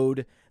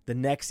load the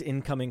next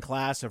incoming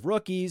class of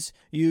rookies.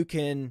 You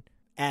can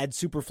add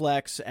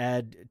Superflex,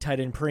 add tight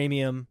end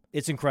premium.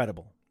 It's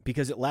incredible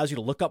because it allows you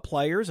to look up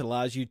players. It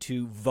allows you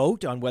to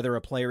vote on whether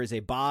a player is a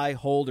buy,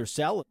 hold, or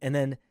sell, and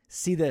then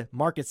see the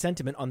market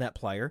sentiment on that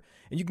player.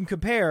 And you can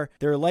compare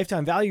their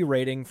lifetime value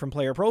rating from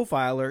Player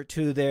Profiler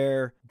to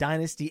their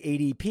Dynasty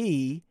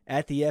ADP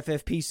at the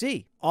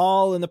FFPC,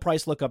 all in the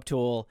price lookup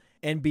tool.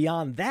 And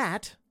beyond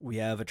that, we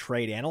have a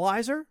trade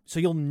analyzer, so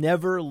you'll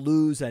never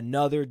lose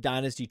another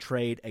Dynasty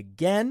trade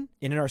again.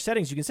 And in our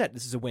settings, you can set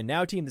this is a win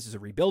now team, this is a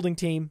rebuilding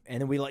team,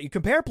 and then we let you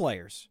compare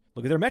players.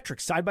 Look at their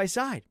metrics side by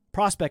side,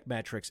 prospect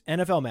metrics,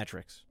 NFL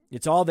metrics.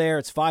 It's all there.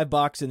 It's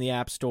 $5 in the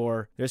App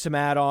Store. There's some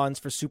add-ons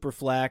for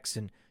Superflex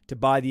and to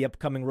buy the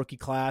upcoming rookie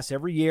class.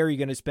 Every year, you're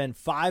going to spend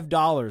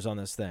 $5 on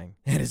this thing,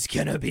 and it's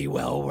going to be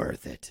well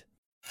worth it.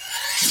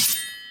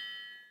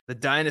 The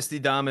Dynasty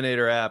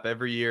Dominator app,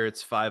 every year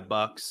it's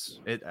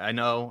 $5. I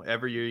know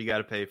every year you got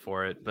to pay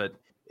for it, but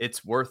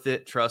it's worth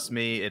it. Trust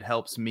me. It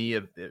helps me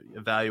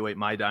evaluate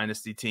my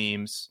Dynasty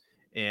teams,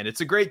 and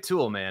it's a great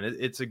tool, man.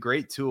 It's a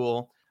great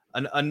tool.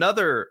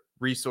 Another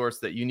resource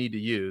that you need to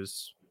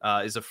use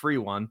is a free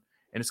one,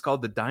 and it's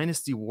called the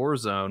Dynasty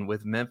Warzone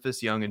with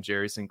Memphis Young and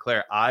Jerry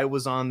Sinclair. I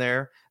was on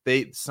there.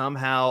 I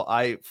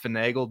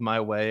finagled my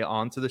way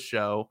onto the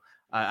show.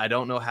 I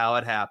don't know how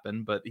it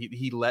happened, but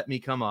he let me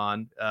come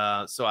on.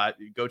 So I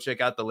go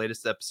check out the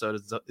latest episode.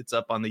 It's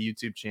up on the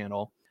YouTube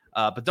channel.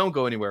 But don't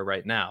go anywhere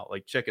right now.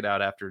 Like, check it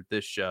out after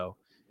this show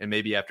and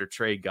maybe after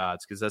Trade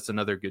Gods, because that's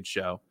another good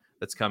show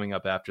that's coming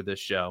up after this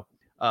show.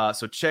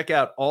 So check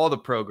out all the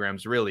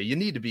programs. Really, you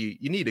need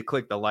to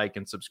click the like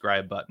and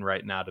subscribe button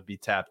right now to be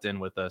tapped in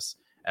with us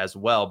as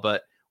well.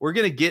 But we're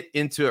gonna get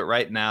into it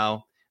right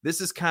now.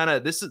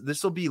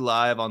 This will be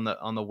live on the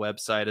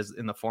website as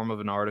in the form of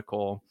an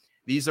article.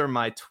 These are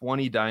my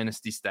 20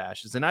 Dynasty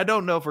stashes, and I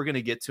don't know if we're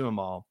gonna get to them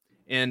all.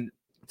 And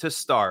to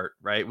start,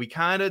 right, we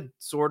kind of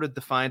sort of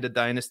defined a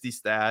Dynasty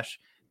stash.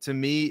 To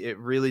me, it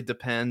really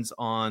depends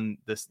on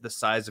the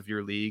size of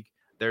your league.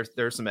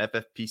 There's some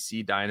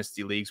FFPC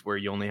Dynasty leagues where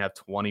you only have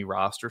 20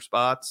 roster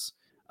spots.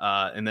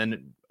 And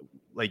then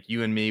like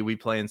you and me, we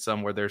play in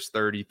some where there's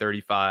 30,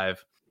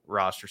 35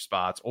 roster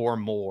spots or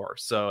more.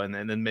 So, and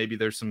then maybe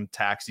there's some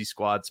taxi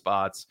squad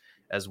spots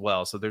as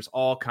well. So there's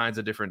all kinds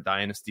of different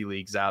Dynasty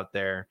leagues out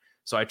there.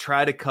 So I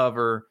try to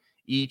cover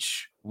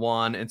each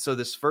one. And so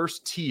this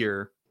first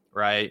tier,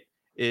 right,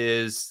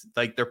 is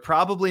like, they're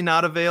probably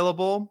not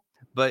available,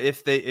 but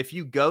if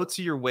you go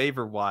to your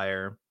waiver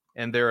wire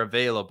and they're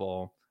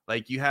available,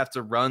 like, you have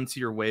to run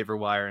to your waiver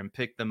wire and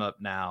pick them up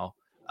now.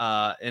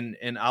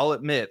 And I'll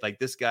admit, like,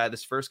 this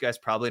first guy's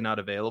probably not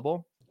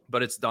available,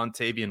 but it's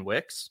Dontavian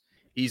Wicks.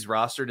 He's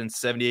rostered in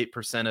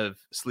 78% of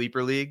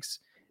sleeper leagues,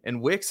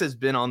 and Wicks has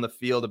been on the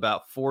field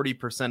about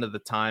 40% of the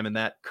time, and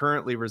that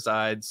currently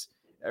resides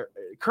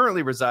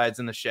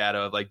in the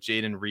shadow of like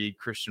Jaden Reed,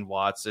 Christian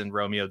Watson,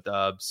 Romeo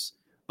Doubs.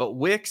 But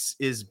Wicks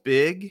is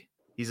big.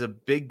 He's a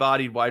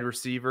big-bodied wide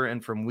receiver,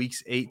 and from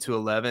weeks 8 to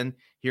 11,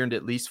 he earned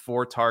at least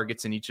 4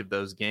 targets in each of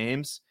those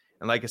games.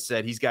 And like I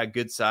said, he's got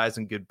good size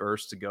and good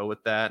burst to go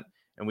with that.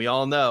 And we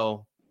all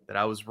know that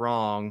I was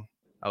wrong.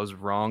 I was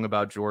wrong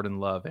about Jordan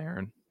Love,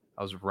 Aaron.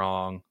 I was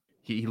wrong.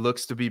 He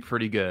looks to be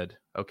pretty good.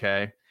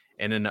 Okay.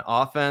 And in an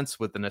offense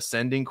with an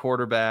ascending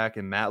quarterback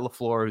and Matt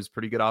LaFleur, who's a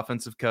pretty good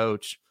offensive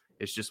coach,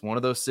 it's just one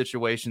of those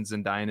situations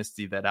in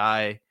Dynasty that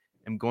I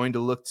am going to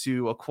look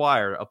to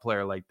acquire a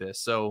player like this.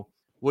 So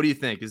what do you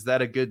think? Is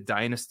that a good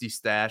Dynasty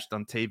stash,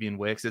 Dontavian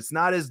Wicks? It's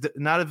not as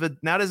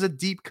a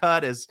deep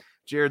cut as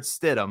Jared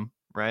Stidham,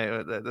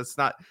 right? It's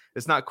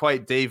not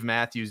quite Dave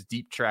Matthews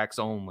deep tracks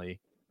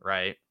only,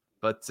 right?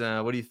 But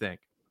what do you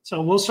think? So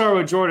we'll start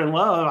with Jordan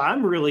Love.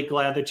 I'm really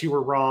glad that you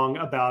were wrong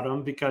about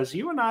him because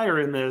you and I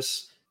are in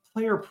this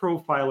player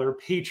profiler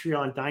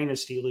Patreon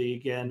Dynasty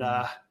League. And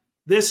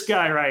this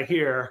guy right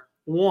here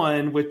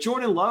won with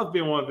Jordan Love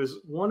being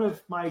one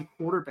of my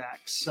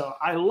quarterbacks. So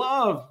I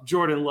love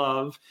Jordan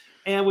Love.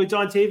 And with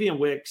Dontavian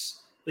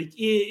Wicks, like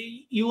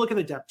you look at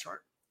the depth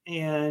chart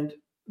and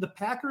the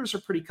Packers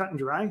are pretty cut and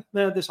dry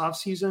this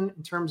offseason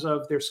in terms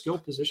of their skill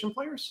position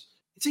players.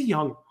 It's a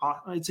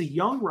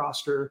young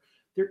roster.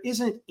 There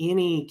isn't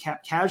any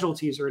cap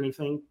casualties or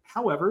anything.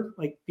 However,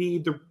 like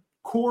the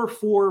core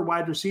 4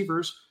 wide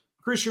receivers,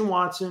 Christian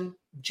Watson,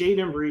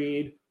 Jaden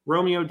Reed,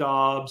 Romeo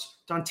Doubs,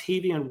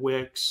 Dontavian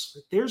Wicks,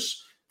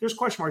 there's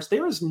question marks.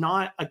 There is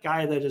not a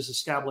guy that is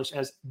established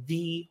as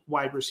the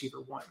wide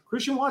receiver 1.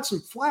 Christian Watson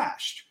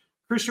flashed.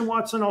 Christian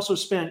Watson also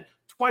spent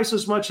twice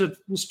as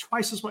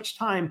much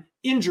time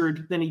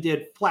injured than he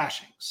did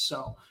flashing.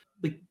 So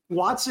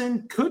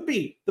Watson could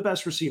be the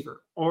best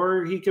receiver,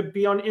 or he could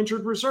be on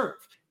injured reserve.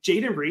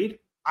 Jaden Reed,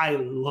 I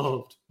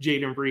loved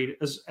Jaden Reed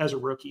as a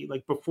rookie.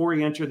 Like before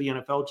he entered the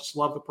NFL, just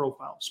loved the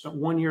profile. Spent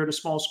 1 year at a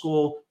small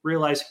school,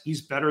 realized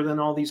he's better than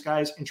all these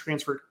guys, and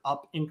transferred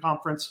up in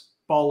conference.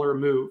 Baller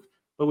move.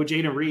 But with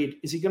Jaden Reed,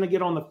 is he going to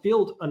get on the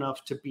field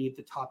enough to be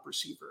the top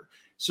receiver?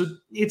 So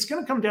it's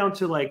going to come down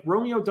to like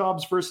Romeo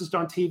Doubs versus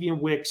Dontavian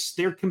Wicks.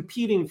 They're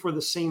competing for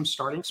the same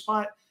starting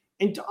spot.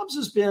 And Doubs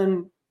has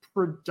been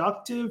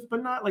productive,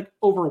 but not like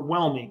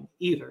overwhelming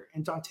either.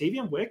 And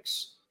Dontavian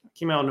Wicks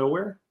came out of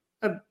nowhere.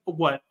 Had,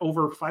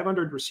 over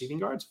 500 receiving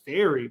yards,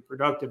 very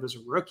productive as a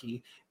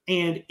rookie.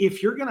 And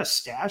if you're going to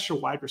stash a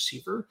wide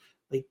receiver,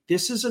 like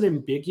this is an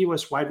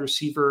ambiguous wide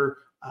receiver,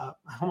 I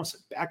almost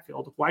said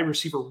backfield, wide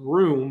receiver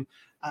room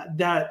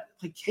that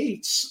like,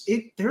 hey,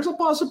 there's a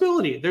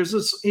possibility.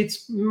 It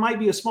might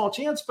be a small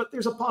chance, but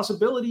there's a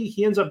possibility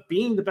he ends up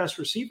being the best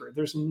receiver.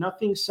 There's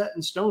nothing set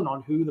in stone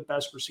on who the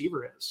best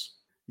receiver is.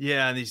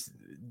 Yeah, and these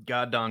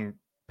goddamn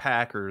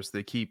Packers,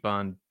 they keep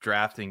on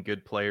drafting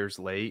good players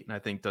late, and I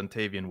think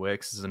Dontavian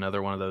Wicks is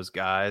another one of those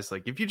guys.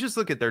 Like if you just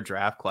look at their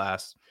draft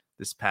class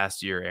this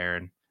past year,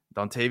 Aaron,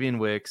 Dontavian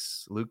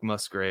Wicks, Luke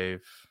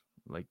Musgrave,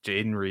 like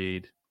Jaden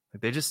Reed,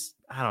 like they just,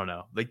 I don't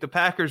know, like the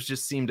Packers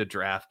just seem to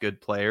draft good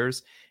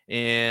players,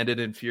 and it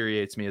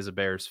infuriates me as a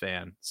Bears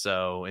fan.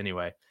 So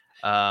anyway,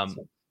 I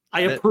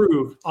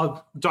approve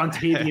of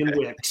Dontavian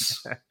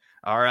Wicks.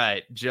 All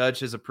right, Judge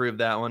has approved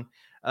that one.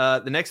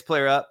 The next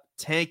player up,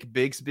 Tank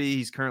Bigsby.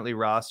 He's currently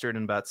rostered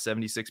in about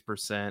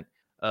 76%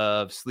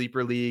 of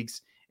sleeper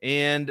leagues.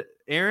 And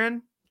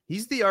Aaron,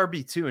 he's the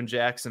RB2 in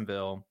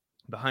Jacksonville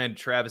behind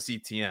Travis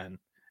Etienne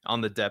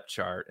on the depth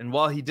chart. And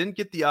while he didn't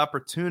get the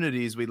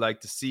opportunities we'd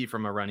like to see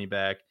from a running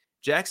back,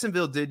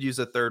 Jacksonville did use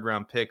a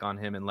 3rd-round pick on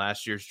him in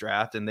last year's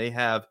draft, and they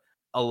have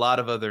a lot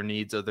of other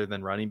needs other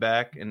than running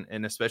back.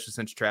 And especially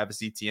since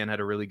Travis Etienne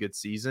had a really good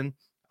season,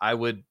 I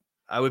would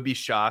be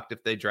shocked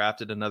if they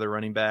drafted another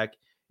running back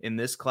in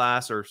this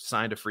class or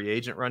signed a free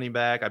agent running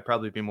back. I'd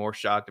probably be more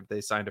shocked if they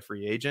signed a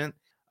free agent.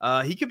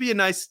 He could be a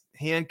nice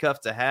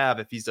handcuff to have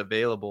if he's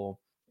available.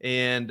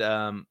 And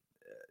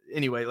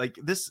anyway, like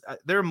this,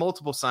 there are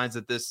multiple signs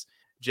that this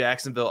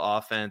Jacksonville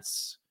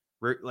offense,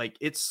 like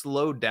it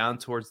slowed down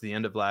towards the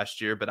end of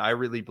last year, but I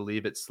really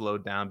believe it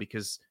slowed down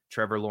because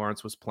Trevor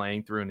Lawrence was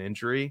playing through an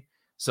injury.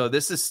 So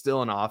this is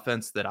still an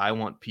offense that I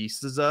want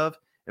pieces of.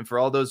 And for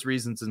all those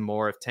reasons and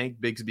more, if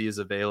Tank Bigsby is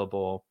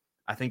available,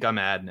 I think I'm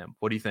adding him.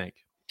 What do you think?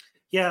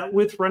 Yeah,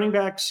 with running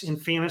backs in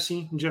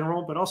fantasy in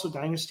general, but also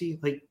dynasty,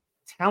 like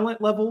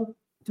talent level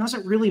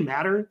doesn't really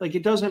matter. Like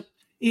you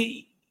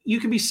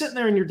can be sitting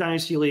there in your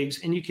dynasty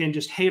leagues and you can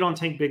just hate on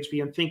Tank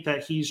Bigsby and think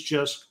that he's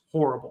just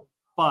horrible.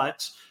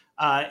 But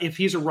if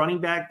he's a running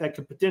back that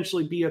could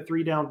potentially be a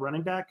 3-down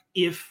running back,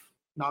 if,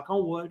 knock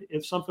on wood,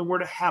 if something were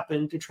to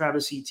happen to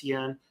Travis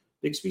Etienne,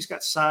 Bigsby's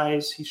got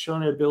size. He's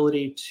shown an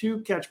ability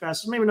to catch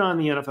passes, maybe not in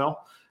the NFL,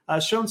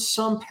 shown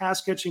some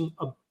pass catching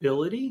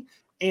ability.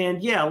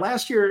 And yeah,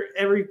 last year,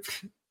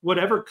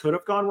 whatever could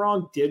have gone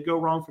wrong did go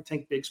wrong for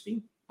Tank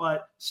Bigsby,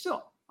 but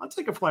still, I'll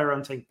take a flyer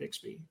on Tank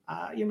Bigsby.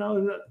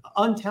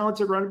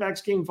 Untalented running backs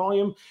gain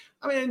volume.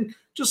 I mean,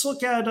 just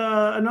look at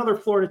another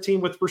Florida team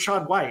with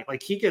Rachaad White.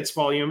 Like he gets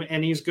volume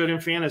and he's good in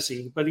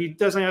fantasy, but he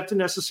doesn't have to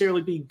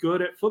necessarily be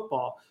good at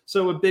football.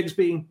 So with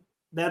Bigsby,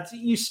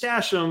 you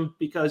stash him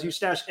because you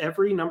stash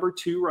every number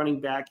 2 running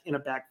back in a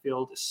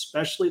backfield,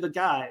 especially the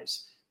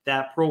guys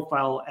that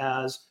profile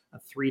as a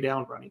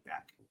 3-down running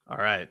back. All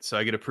right, so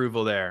I get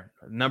approval there.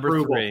 Number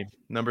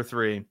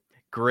three,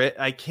 grit.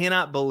 I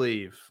cannot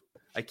believe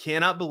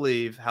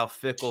how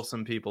fickle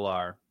some people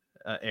are,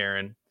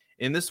 Aaron.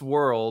 In this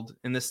world,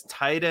 in this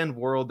tight end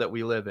world that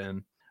we live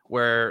in,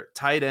 where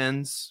tight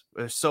ends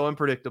are so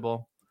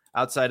unpredictable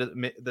outside of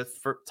the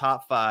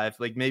top 5.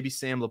 Like maybe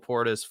Sam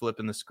Laporta is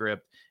flipping the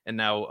script and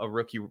now a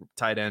rookie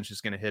tight end is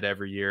just going to hit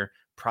every year.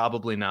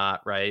 Probably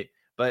not, right?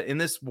 But in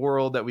this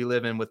world that we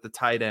live in with the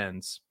tight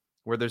ends,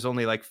 where there's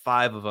only like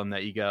 5 of them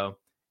that you go,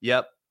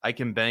 yep, I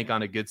can bank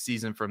on a good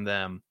season from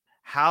them.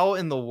 How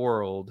in the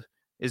world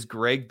is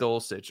Greg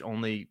Dulcich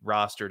only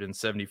rostered in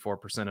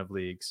 74% of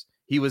leagues?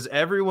 He was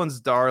everyone's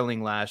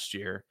darling last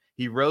year.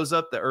 He rose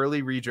up the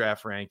early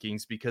redraft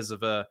rankings because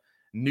of a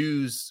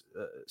news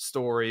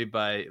story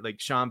by like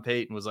Sean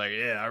Payton was like,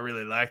 yeah, I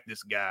really like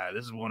this guy.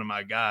 This is one of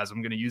my guys.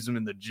 I'm going to use him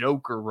in the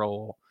Joker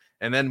role.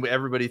 And then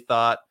everybody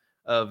thought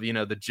of,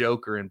 the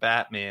Joker and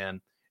Batman.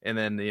 And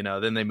then,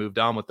 then they moved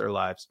on with their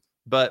lives.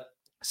 But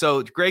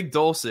so Greg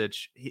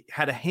Dulcich, he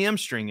had a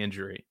hamstring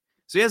injury.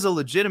 So he has a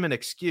legitimate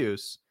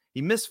excuse.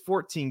 He missed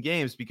 14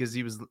 games because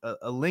he was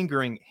a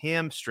lingering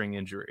hamstring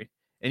injury.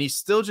 And he's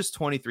still just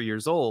 23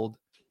 years old.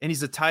 And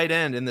he's a tight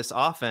end in this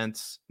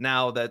offense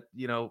now that,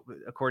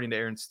 according to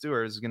Aaron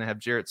Stewart, is going to have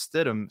Jarrett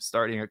Stidham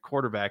starting at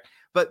quarterback.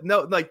 But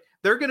no, like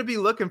they're going to be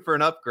looking for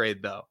an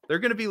upgrade, though. They're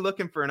going to be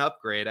looking for an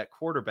upgrade at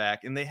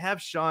quarterback. And they have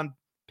Sean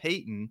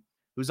Payton,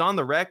 who's on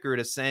the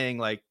record as saying,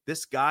 like,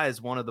 this guy is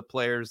one of the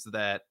players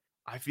that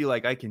I feel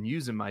like I can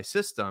use in my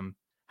system.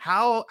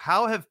 How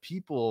have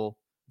people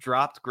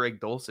dropped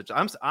Greg Dulcich?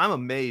 I'm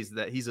amazed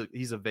that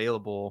he's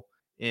available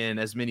in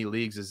as many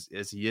leagues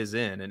as he is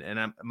in.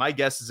 And my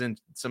guess is in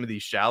some of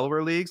these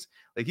shallower leagues,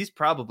 like he's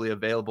probably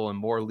available in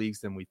more leagues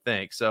than we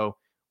think. So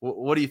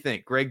what do you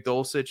think? Greg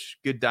Dulcich,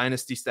 good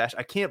dynasty stash?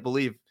 I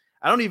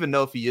don't even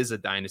know if he is a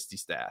dynasty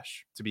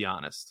stash, to be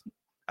honest.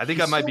 I think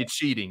I might be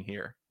cheating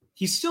here.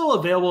 He's still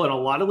available in a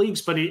lot of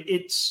leagues, but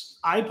it's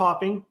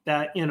eye-popping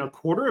that in a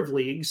quarter of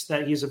leagues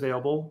that he's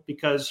available,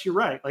 because you're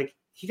right. Like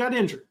he got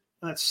injured.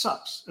 And that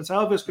sucks. It's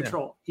out of his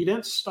control. Yeah.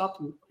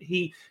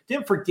 He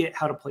didn't forget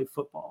how to play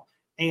football.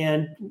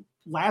 And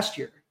last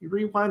year, you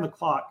rewind the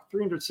clock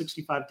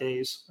 365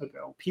 days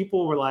ago,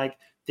 people were like,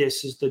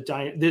 this is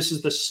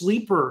the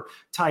sleeper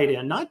tight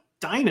end, not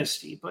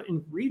dynasty, but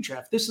in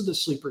redraft, this is the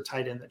sleeper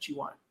tight end that you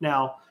want.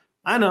 Now,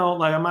 I know,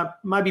 like I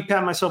might be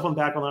patting myself on the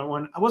back on that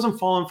one. I wasn't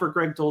falling for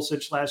Greg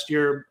Dulcich last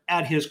year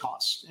at his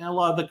cost. And a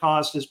lot of the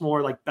cost is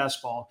more like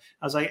best ball.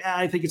 I was like,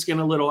 I think it's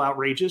getting a little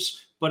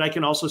outrageous, but I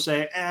can also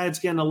say it's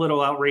getting a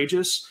little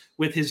outrageous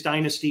with his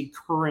dynasty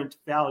current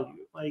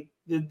value. Like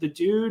the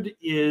dude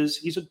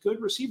he's a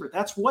good receiver.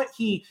 That's what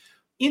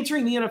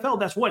entering the NFL,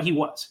 that's what he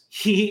was.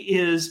 He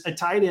is a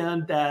tight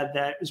end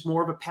that is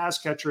more of a pass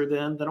catcher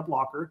than a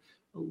blocker,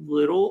 a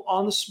little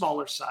on the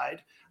smaller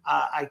side.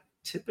 I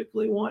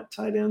typically want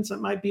tight ends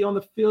that might be on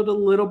the field a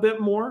little bit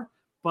more,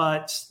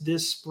 but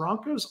this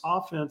Broncos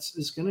offense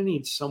is going to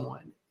need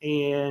someone.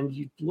 And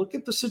you look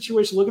at the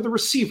situation, look at the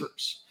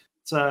receivers.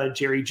 It's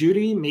Jerry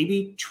Jeudy,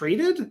 maybe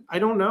traded. I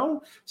don't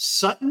know.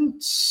 Sutton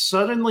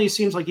suddenly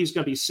seems like he's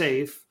going to be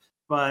safe,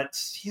 but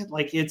yeah,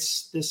 like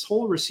it's this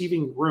whole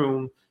receiving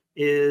room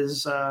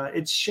is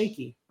it's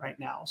shaky right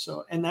now.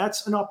 So, and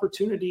that's an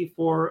opportunity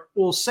for,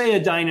 we'll say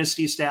a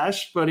dynasty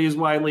stash, but he's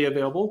widely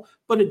available,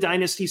 but a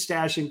dynasty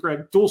stash in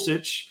Greg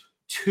Dulcich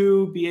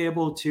to be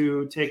able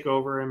to take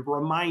over and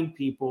remind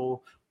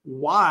people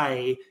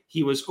why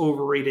he was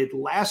overrated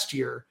last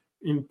year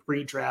in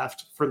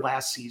pre-draft for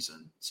last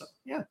season. So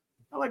yeah,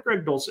 I like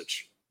Greg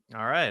Dulcich.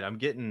 All right.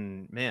 We're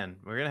going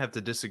to have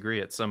to disagree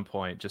at some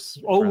point.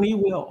 We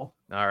will.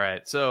 All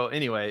right. So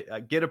anyway,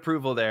 get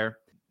approval there.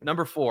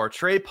 Number 4,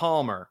 Trey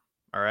Palmer.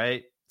 All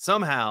right.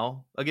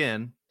 Somehow,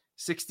 again,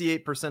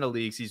 68% of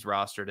leagues he's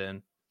rostered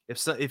in.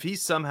 If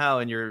he's somehow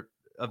and you're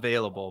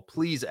available,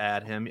 please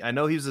add him. I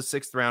know he was a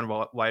 6th round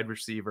wide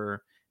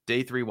receiver,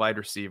 day 3 wide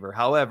receiver.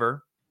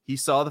 However, he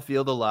saw the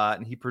field a lot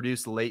and he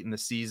produced late in the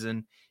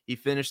season. He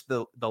finished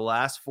the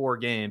last 4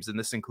 games, and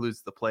this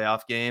includes the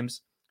playoff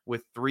games,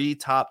 with 3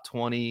 top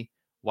 20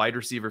 wide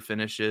receiver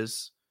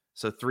finishes.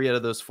 So 3 out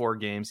of those 4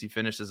 games, he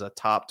finished as a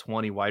top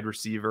 20 wide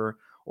receiver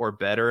or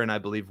better. And I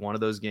believe one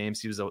of those games,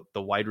 he was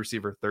the wide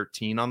receiver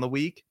 13 on the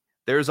week.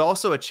 There's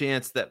also a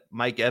chance that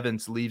Mike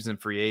Evans leaves in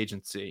free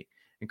agency.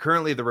 And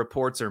currently the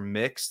reports are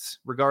mixed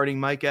regarding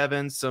Mike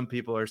Evans. Some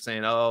people are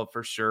saying, oh,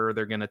 for sure,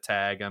 they're going to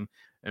tag him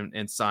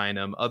and sign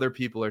him. Other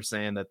people are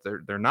saying that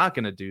they're not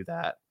going to do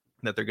that,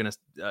 that they're going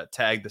to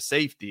tag the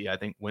safety, I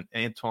think,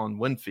 Antoine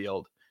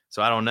Winfield.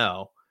 So I don't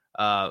know.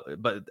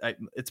 But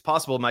it's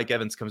possible Mike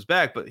Evans comes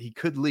back, but he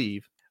could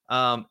leave.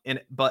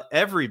 But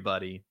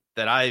everybody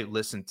that I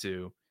listen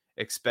to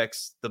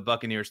expects the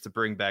Buccaneers to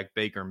bring back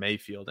Baker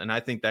Mayfield. And I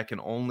think that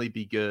can only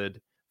be good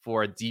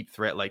for a deep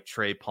threat like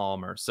Trey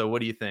Palmer. So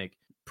what do you think?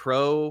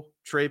 Pro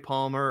Trey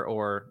Palmer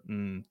or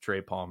Trey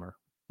Palmer?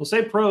 We'll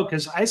say pro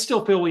because I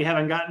still feel we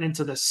haven't gotten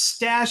into the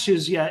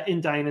stashes yet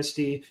in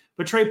Dynasty,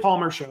 but Trey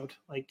Palmer showed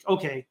like,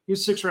 okay,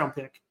 he's a 6th round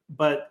pick,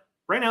 but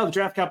right now the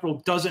draft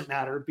capital doesn't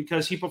matter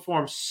because he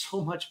performs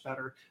so much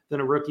better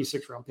than a rookie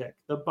 6th round pick.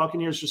 The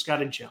Buccaneers just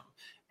got a gem.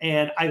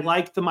 And I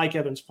like the Mike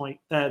Evans point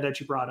that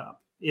you brought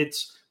up.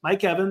 It's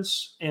Mike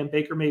Evans and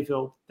Baker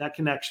Mayfield, that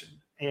connection.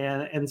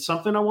 And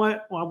something I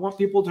want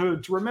people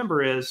to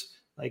remember is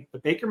Like the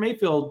Baker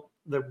Mayfield,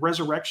 the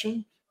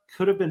resurrection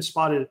could have been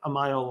spotted a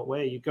mile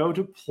away. You go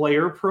to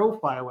Player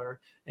Profiler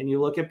and you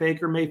look at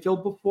Baker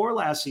Mayfield before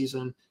last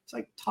season, it's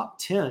like top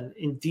 10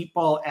 in deep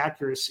ball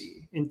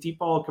accuracy, in deep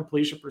ball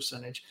completion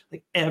percentage,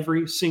 like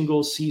every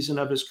single season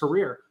of his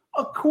career.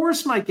 Of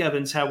course, Mike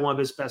Evans had one of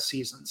his best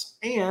seasons.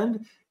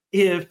 And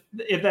if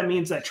that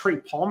means that Trey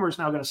Palmer is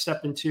now going to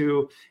step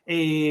into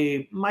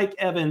a Mike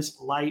Evans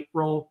light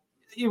role,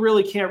 you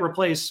really can't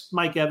replace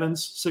Mike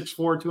Evans,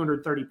 6'4",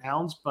 230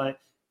 pounds. But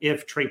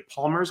if Trey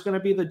Palmer is going to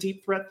be the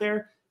deep threat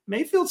there,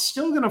 Mayfield's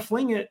still going to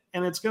fling it,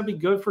 and it's going to be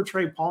good for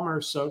Trey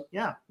Palmer. So,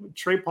 yeah,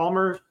 Trey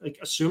Palmer, like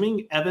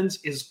assuming Evans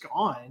is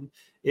gone,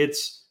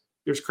 there's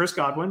Chris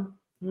Godwin,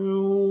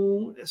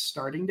 who is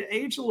starting to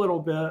age a little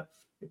bit.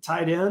 At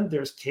tight end,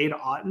 there's Cade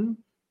Otton.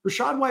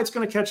 Rachaad White's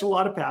going to catch a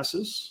lot of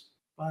passes,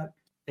 but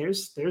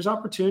there's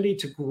opportunity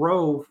to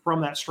grow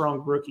from that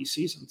strong rookie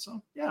season.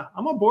 So, yeah,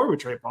 I'm on board with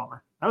Trey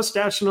Palmer. I was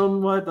stashing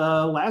him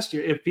last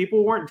year. If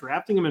people weren't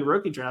drafting him in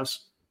rookie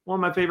drafts, one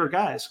of my favorite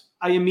guys.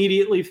 I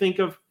immediately think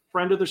of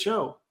friend of the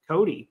show,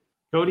 Cody.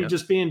 Yep.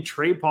 Just being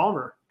Trey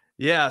Palmer.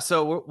 Yeah,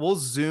 so we'll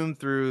zoom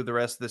through the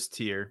rest of this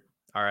tier.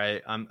 All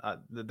right,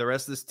 the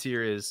rest of this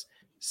tier is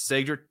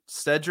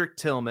Cedric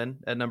Tillman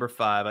at number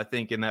 5. I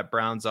think in that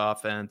Browns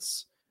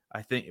offense,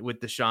 I think with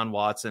Deshaun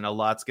Watson, a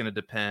lot's going to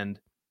depend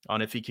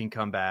on if he can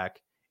come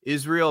back.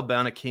 Israel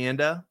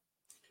Abanikanda,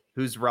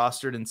 who's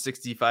rostered in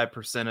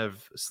 65%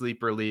 of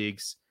sleeper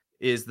leagues,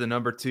 is the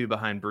number 2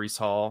 behind Breece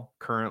Hall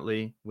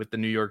currently with the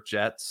New York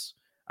Jets.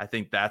 I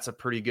think that's a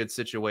pretty good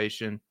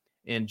situation.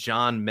 And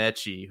John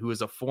Mechie, who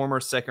is a former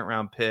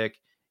second-round pick,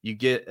 you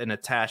get an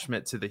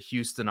attachment to the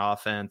Houston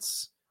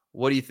offense.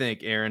 What do you think,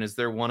 Aaron? Is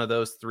there one of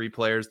those 3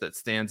 players that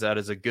stands out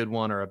as a good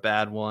one or a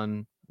bad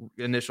one?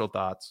 Initial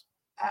thoughts.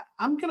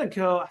 I'm going to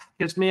go,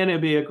 because, man,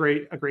 it'd be a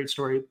great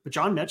story. But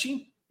John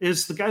Mechie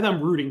is the guy that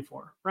I'm rooting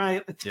for,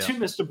 right? The two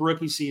missed a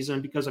rookie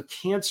season because of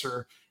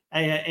cancer.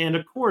 And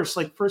of course,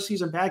 like first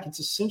season back, it's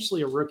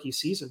essentially a rookie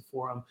season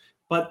for him.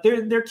 But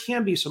there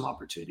can be some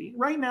opportunity.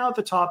 Right now at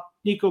the top,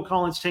 Nico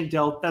Collins, Tank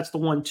Dell, that's the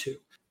 1-2.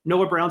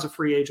 Noah Brown's a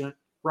free agent.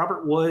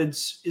 Robert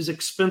Woods is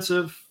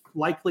expensive,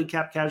 likely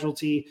cap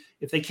casualty.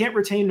 If they can't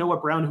retain Noah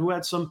Brown, who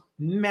had some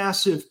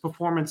massive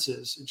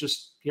performances,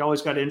 he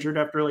always got injured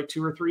after like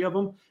 2 or 3 of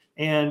them.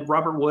 And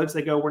Robert Woods,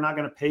 they go, we're not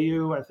going to pay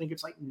you. I think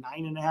it's like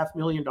 $9.5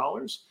 million.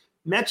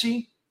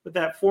 Mechie, with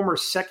that former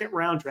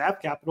second-round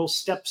draft capital,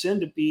 steps in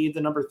to be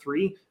the number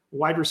 3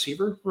 wide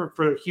receiver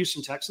for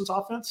Houston Texans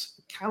offense.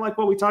 Kind of like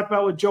what we talked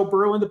about with Joe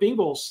Burrow and the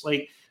Bengals.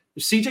 Like,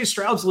 if CJ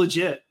Stroud's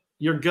legit,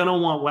 you're going to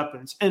want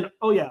weapons. And,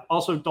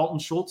 also Dalton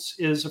Schultz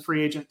is a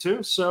free agent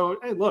too. So,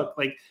 hey, look,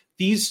 like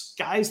these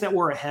guys that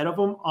were ahead of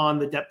them on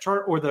the depth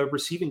chart or the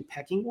receiving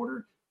pecking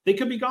order, they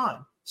could be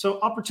gone. So,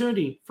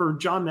 opportunity for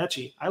John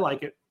Mechie. I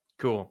like it.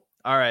 Cool.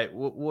 All right.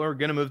 We're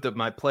going to move to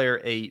my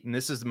player 8, and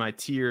this is my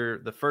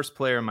tier, the first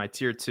player in my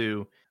tier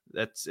 2.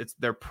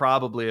 They're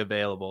probably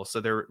available. So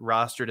they're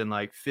rostered in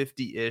like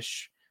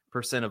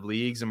 50-ish% of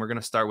leagues. And we're going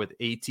to start with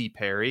A.T.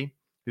 Perry,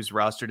 who's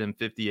rostered in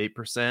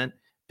 58%.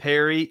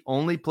 Perry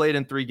only played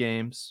in 3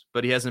 games,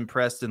 but he has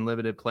impressed in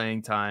limited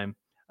playing time.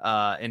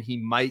 And he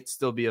might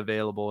still be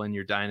available in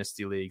your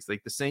dynasty leagues.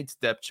 Like the Saints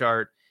depth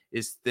chart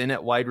is thin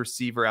at wide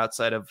receiver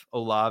outside of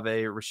Olave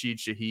or Rashid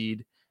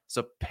Shaheed.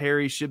 So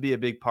Perry should be a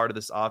big part of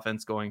this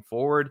offense going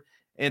forward.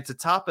 And to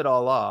top it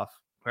all off,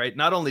 right,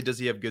 not only does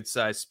he have good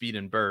size, speed,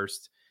 and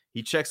burst,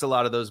 he checks a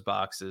lot of those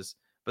boxes,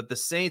 but the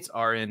Saints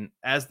are in,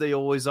 as they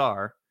always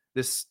are,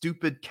 this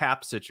stupid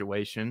cap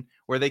situation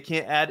where they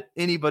can't add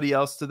anybody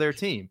else to their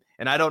team.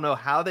 And I don't know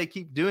how they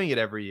keep doing it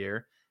every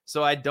year.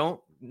 So I don't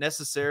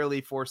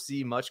necessarily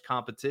foresee much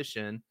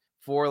competition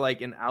for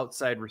like an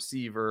outside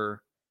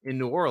receiver in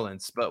New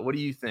Orleans. But what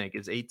do you think?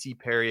 Is A.T.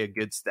 Perry a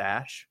good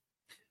stash?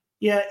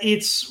 Yeah,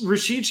 it's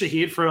Rashid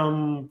Shaheed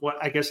from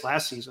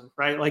last season,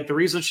 right? Like the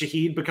reason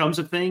Shaheed becomes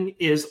a thing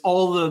is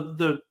all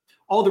the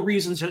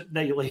reasons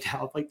that you laid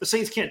out. Like the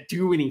Saints can't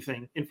do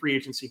anything in free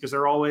agency because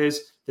they're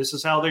always, this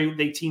is how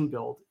they team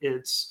build.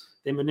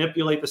 They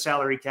manipulate the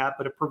salary cap,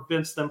 but it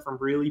prevents them from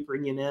really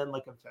bringing in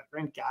like a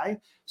veteran guy.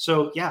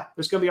 So yeah,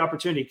 there's going to be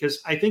opportunity because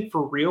I think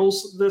for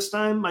reals this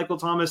time, Michael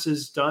Thomas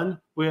is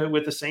done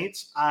with the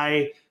Saints.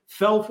 I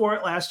fell for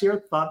it last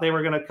year, thought they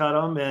were going to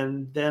cut him.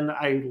 And then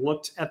I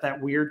looked at that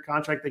weird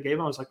contract they gave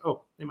him. I was like,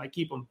 oh, they might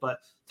keep him, but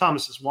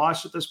Thomas is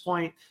washed at this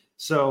point.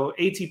 So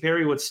A.T.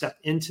 Perry would step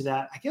into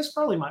that. I guess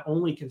probably my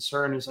only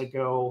concern is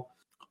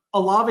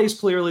Olave is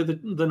clearly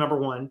the number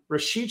 1.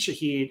 Rashid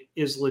Shaheed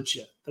is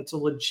legit. That's a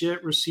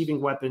legit receiving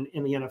weapon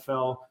in the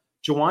NFL.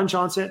 Juwan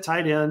Johnson at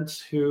tight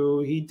end,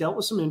 who he dealt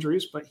with some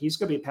injuries, but he's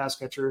going to be a pass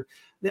catcher.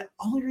 The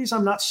only reason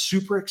I'm not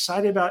super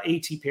excited about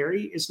A.T.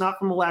 Perry is not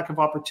from a lack of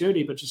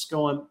opportunity, but just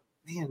going,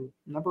 man,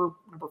 number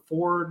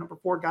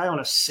four guy on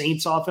a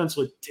Saints offense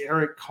with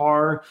Derek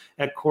Carr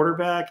at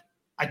quarterback.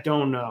 I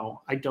don't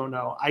know.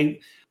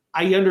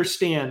 I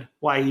understand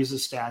why he's a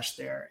stash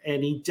there,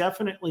 and he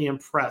definitely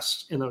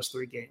impressed in those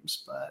 3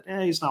 games, but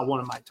he's not one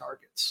of my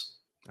targets.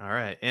 All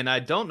right. And I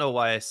don't know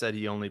why I said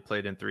he only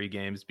played in 3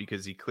 games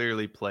because he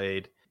clearly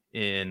played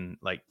in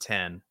like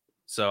 10.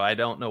 So I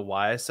don't know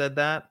why I said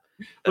that.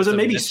 Was it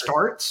maybe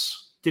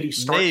starts? Did he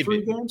start maybe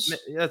 3 games?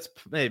 That's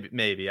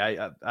maybe.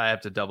 I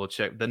have to double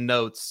check the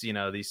notes,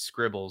 these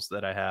scribbles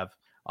that I have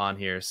on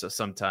here. So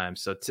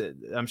sometimes,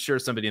 I'm sure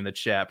somebody in the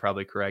chat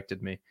probably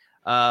corrected me.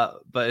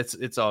 But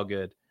it's all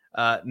good.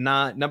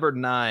 Number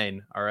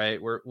 9. All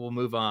right, we'll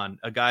move on.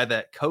 A guy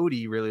that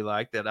Cody really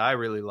liked, that I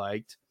really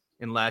liked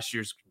in last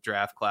year's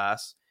draft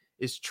class,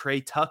 is Trey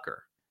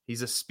Tucker.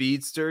 He's a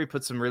speedster. He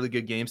put some really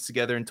good games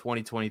together in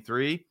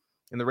 2023,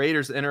 and the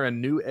Raiders enter a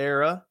new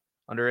era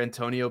under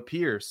Antonio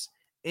Pierce.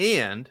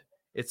 And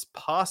it's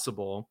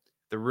possible,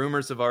 the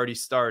rumors have already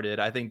started.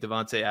 I think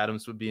Davante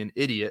Adams would be an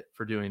idiot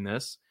for doing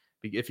this.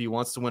 If he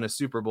wants to win a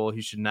Super Bowl,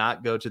 he should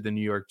not go to the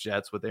New York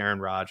Jets with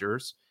Aaron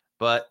Rodgers.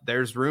 But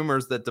there's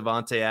rumors that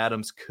Davante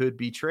Adams could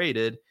be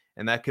traded,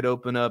 and that could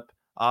open up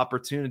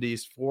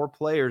opportunities for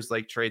players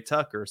like Trey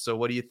Tucker. So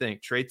what do you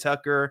think? Trey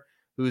Tucker,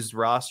 who's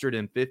rostered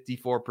in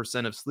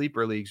 54% of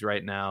sleeper leagues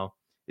right now,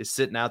 is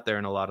sitting out there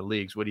in a lot of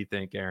leagues. What do you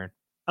think, Aaron?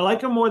 I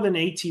like him more than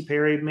A.T.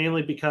 Perry,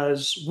 mainly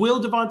because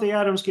will Davante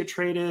Adams get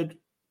traded?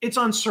 It's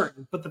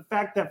uncertain. But the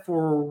fact that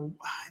for,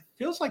 it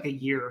feels like a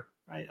year,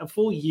 right? A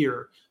full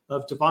year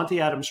of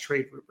Davante Adams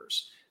trade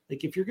rumors.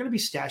 Like if you're going to be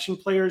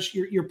stashing players,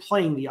 you're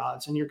playing the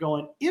odds and you're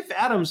going, if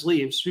Adams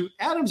leaves, who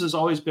Adams has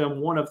always been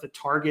one of the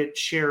target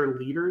share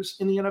leaders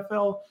in the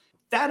NFL,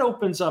 that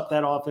opens up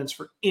that offense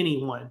for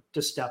anyone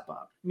to step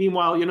up.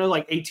 Meanwhile,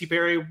 like A.T.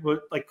 Perry,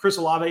 like Chris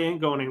Olave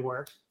ain't going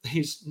anywhere.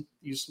 He's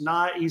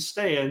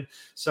staying.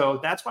 So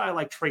that's why I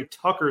like Trey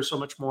Tucker so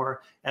much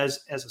more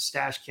as a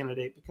stash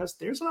candidate, because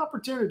there's an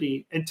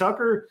opportunity. And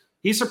Tucker,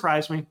 he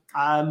surprised me.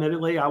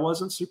 Admittedly, I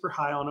wasn't super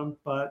high on him,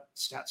 but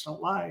stats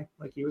don't lie.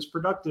 Like he was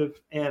productive.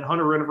 And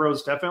Hunter Renfrow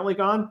is definitely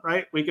gone,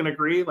 right? We can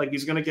agree. Like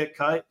he's going to get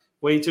cut,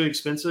 way too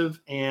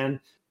expensive. And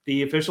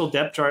the official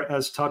depth chart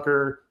has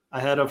Tucker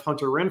ahead of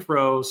Hunter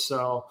Renfrow.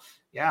 So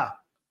yeah,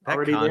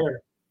 already there.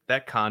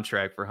 That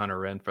contract for Hunter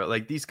Renfrow,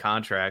 like these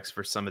contracts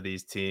for some of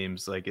these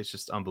teams, like it's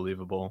just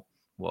unbelievable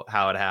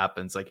how it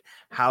happens. Like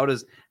how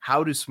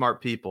do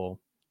smart people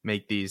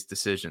make these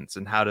decisions,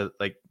 and how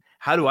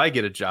do I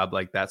get a job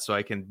like that so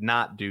I can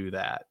not do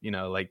that,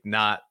 like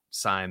not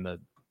sign the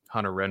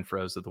Hunter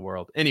Renfrows of the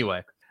world.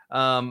 Anyway,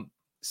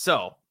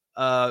 so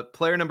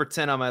player number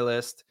 10 on my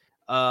list.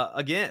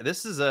 Again,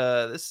 this is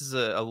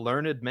a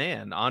learned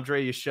man,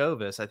 Andre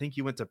Yashovis. I think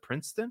he went to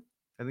Princeton.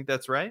 I think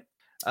that's right.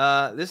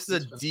 This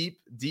is a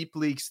deep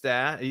league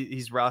stat.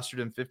 He's rostered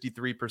in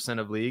 53%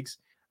 of leagues.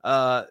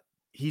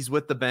 He's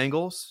with the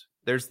Bengals.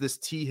 There's this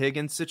T.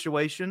 Higgins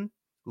situation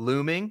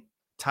looming.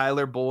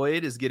 Tyler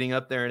Boyd is getting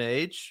up there in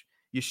age.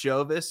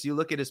 Yashovis, you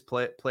look at his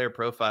player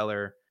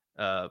profiler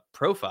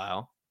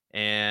profile,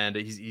 and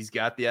he's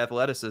got the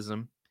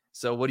athleticism.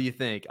 So what do you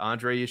think?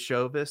 Andre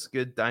Yashovis,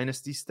 good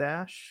dynasty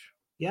stash?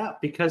 Yeah,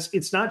 because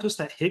it's not just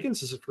that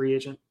Higgins is a free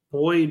agent.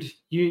 Boyd,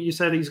 you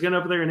said he's getting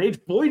up there in age.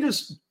 Boyd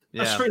is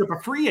straight up a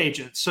free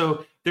agent.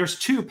 So there's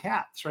 2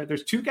 paths, right?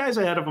 There's 2 guys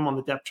ahead of him on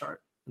the depth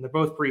chart, and they're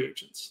both free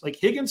agents. Like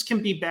Higgins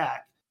can be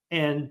back,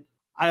 and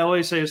I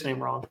always say his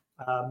name wrong.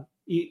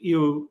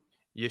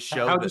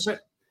 Yashovis.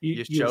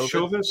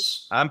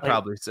 I'm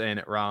probably saying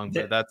it wrong,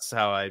 but that's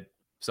how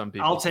some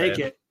people I'll say take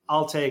it.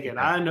 I'll take it.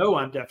 I know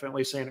I'm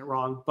definitely saying it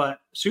wrong, but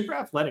super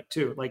athletic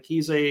too. Like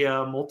he's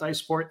a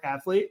multi-sport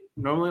athlete.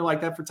 Normally like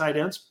that for tight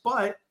ends,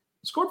 but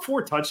scored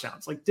 4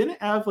 touchdowns. Like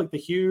didn't have like the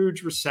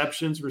huge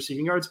receptions,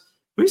 receiving yards,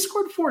 but he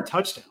scored 4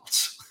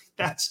 touchdowns.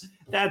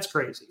 That's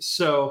crazy.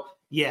 So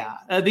yeah,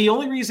 the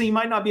only reason he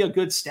might not be a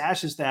good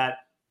stash is that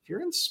if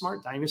you're in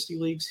smart dynasty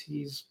leagues,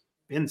 he's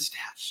been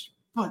stashed,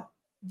 but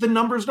the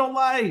numbers don't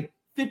lie.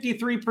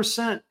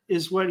 53%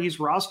 is what he's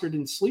rostered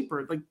in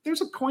sleeper. Like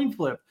there's a coin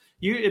flip.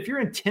 If you're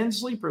in 10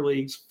 sleeper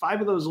leagues,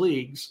 5 of those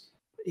leagues,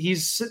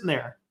 he's sitting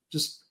there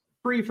just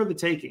free for the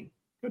taking.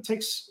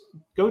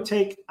 Go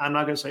take, I'm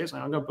not going to say his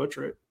name. I'm going to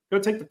butcher it. Go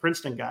take the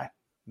Princeton guy.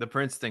 The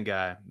Princeton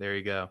guy. There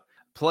you go.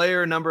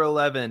 Player number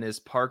 11 is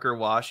Parker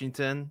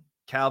Washington.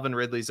 Calvin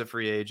Ridley's a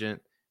free agent.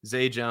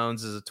 Zay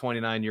Jones is a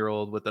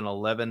 29-year-old with an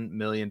 $11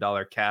 million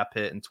cap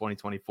hit in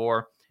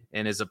 2024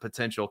 and is a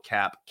potential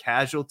cap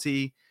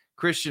casualty.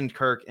 Christian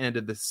Kirk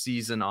ended the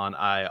season on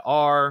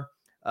IR.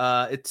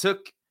 It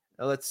took,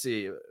 let's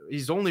see,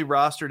 he's only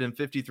rostered in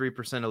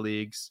 53% of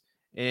leagues,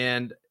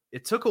 and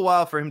it took a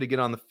while for him to get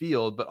on the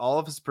field, but all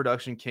of his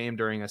production came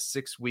during a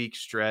 6-week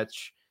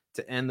stretch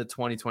to end the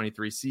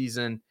 2023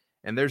 season.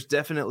 And there's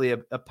definitely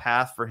a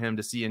path for him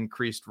to see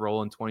increased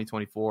role in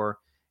 2024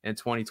 and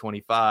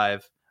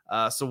 2025.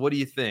 So what do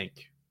you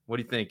think? What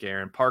do you think,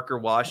 Aaron? Parker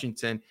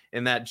Washington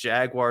in that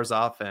Jaguars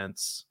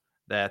offense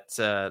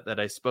that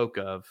I spoke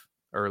of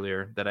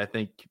earlier, that I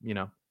think,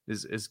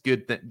 is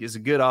good. Is a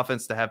good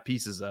offense to have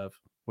pieces of.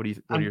 What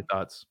are your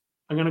thoughts?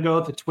 I'm going to go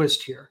with a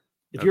twist here.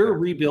 If you're a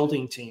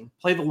rebuilding team,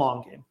 play the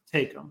long game.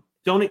 Take them.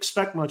 Don't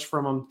expect much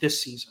from them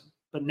this season,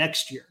 but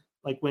next year,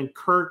 like when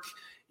Kirk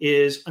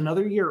is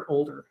another year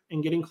older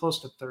and getting close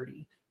to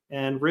 30,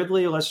 and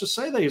Ridley, let's just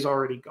say that he's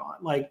already gone.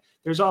 Like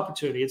there's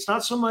opportunity. It's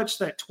not so much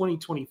that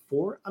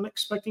 2024 I'm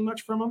expecting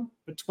much from him,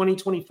 but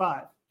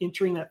 2025,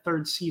 entering that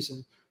third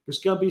season. There's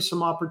going to be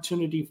some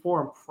opportunity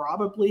for him,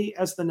 probably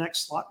as the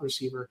next slot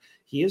receiver.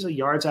 He is a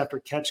yards after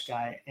catch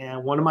guy.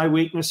 And one of my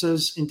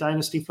weaknesses in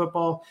dynasty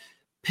football,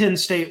 Penn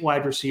State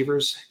wide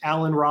receivers,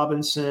 Allen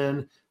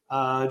Robinson,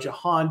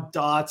 Jahan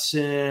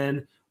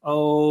Dotson,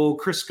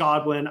 Chris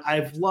Godwin.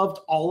 I've loved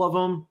all of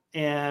them.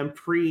 And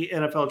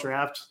pre-NFL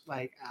draft,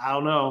 I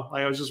don't know.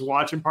 I was just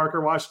watching Parker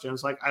Washington. I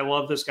was like, I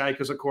love this guy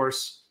because, of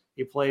course,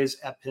 he plays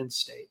at Penn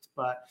State.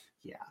 But,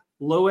 yeah,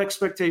 low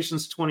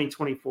expectations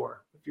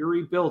 2024. If you're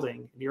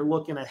rebuilding and you're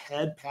looking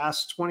ahead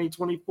past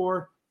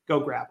 2024,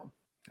 go grab them.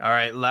 All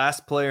right,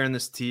 last player in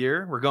this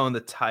tier. We're going the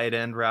tight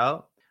end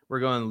route. We're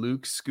going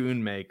Luke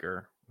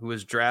Schoonmaker, who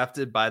was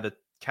drafted by the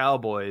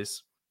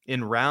Cowboys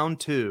in round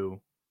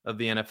 2 of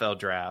the NFL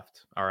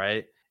draft. All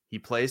right. He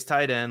plays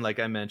tight end, like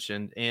I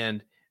mentioned,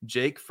 and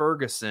Jake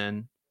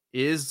Ferguson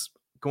is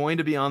going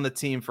to be on the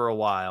team for a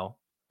while.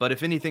 But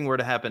if anything were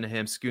to happen to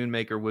him,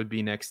 Schoonmaker would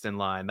be next in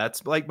line.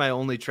 That's like my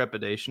only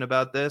trepidation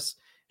about this,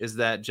 is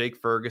that Jake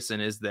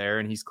Ferguson is there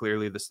and he's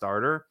clearly the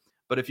starter.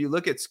 But if you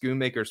look at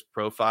Schoonmaker's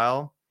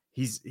profile,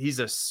 he's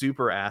a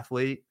super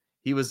athlete.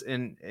 He was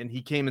in, and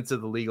he came into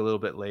the league a little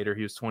bit later.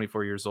 He was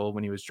 24 years old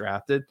when he was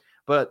drafted.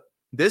 But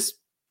this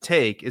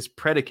take is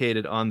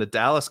predicated on the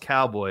Dallas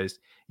Cowboys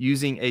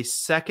using a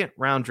second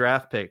round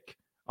draft pick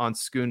on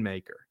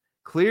Schoonmaker.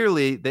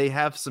 Clearly, they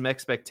have some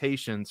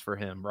expectations for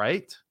him,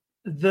 right?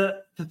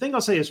 The thing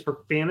I'll say is,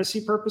 for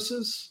fantasy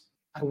purposes,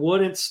 I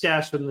wouldn't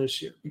stash them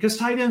this year, because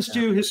tight ends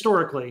do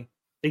historically,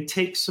 they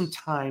take some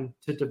time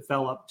to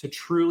develop, to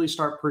truly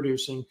start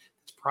producing.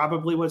 It's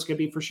probably what's going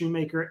to be for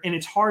Schoonmaker. And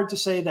it's hard to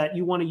say that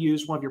you want to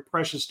use one of your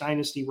precious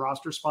dynasty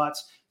roster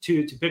spots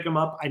to pick him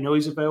up. I know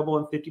he's available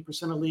in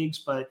 50% of leagues,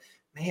 but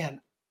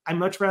man, I'd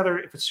much rather,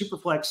 if it's super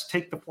flex,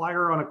 take the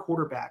flyer on a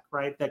quarterback,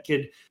 right? That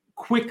could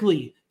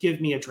quickly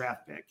give me a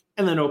draft pick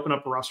and then open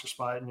up a roster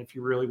spot. And if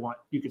you really want,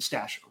 you could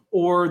stash him.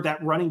 Or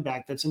that running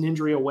back that's an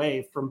injury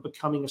away from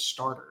becoming a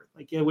starter.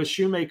 Like with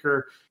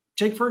Schoonmaker,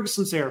 Jake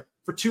Ferguson's there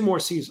for 2 more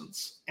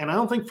seasons. And I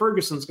don't think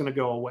Ferguson's going to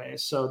go away.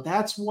 So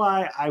that's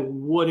why I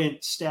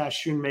wouldn't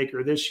stash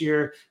Schoonmaker this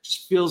year.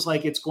 Just feels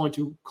like it's going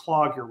to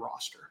clog your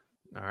roster.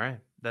 All right.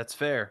 That's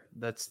fair.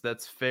 That's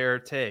fair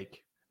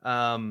take.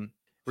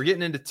 We're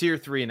getting into tier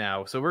 3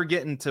 now. So we're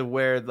getting to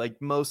where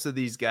like most of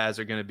these guys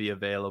are going to be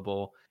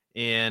available.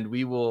 And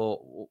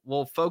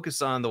we'll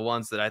focus on the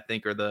ones that I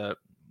think are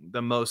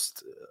the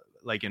most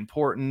like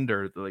important,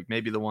 or like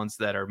maybe the ones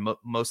that are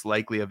most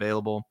likely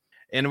available.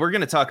 And we're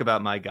going to talk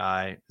about my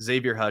guy,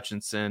 Xavier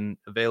Hutchinson,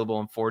 available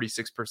in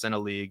 46%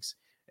 of leagues.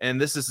 And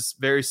this is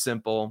very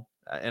simple.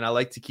 And I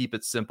like to keep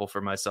it simple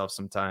for myself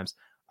sometimes.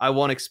 I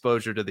want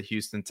exposure to the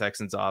Houston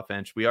Texans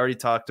offense. We already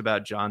talked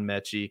about John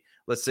Mechie.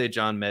 Let's say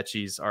John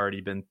Mechie's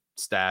already been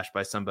stashed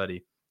by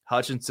somebody.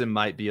 Hutchinson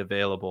might be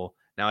available.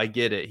 Now, I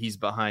get it. He's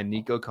behind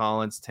Nico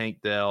Collins, Tank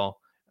Dell,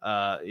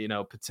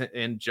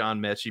 and John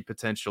Mechie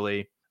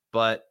potentially.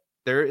 But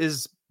there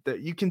is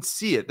that you can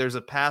see it. There's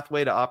a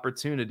pathway to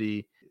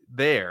opportunity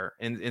there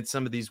in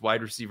some of these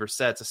wide receiver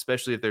sets,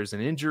 especially if there's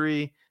an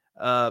injury.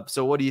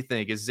 So what do you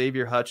think? Is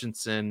Xavier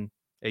Hutchinson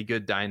a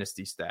good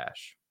dynasty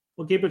stash?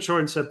 We'll keep it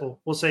short and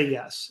simple. We'll say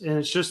yes. And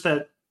it's just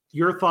that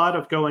your thought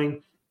of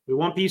going, we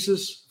want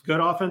pieces, good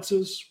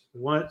offenses,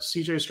 we want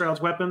CJ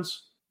Stroud's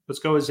weapons. Let's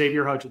go with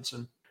Xavier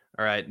Hutchinson.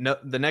 All right. No,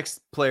 the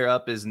next player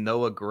up is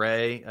Noah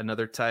Gray,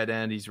 another tight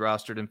end. He's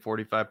rostered in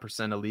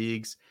 45% of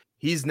leagues.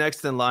 He's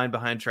next in line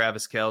behind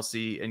Travis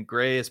Kelce, and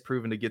Gray has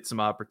proven to get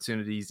some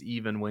opportunities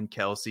even when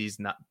Kelce's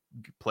not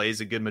plays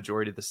a good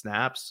majority of the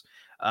snaps.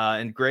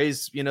 And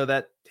Gray's,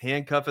 that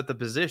handcuff at the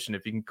position,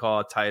 if you can call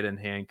a tight end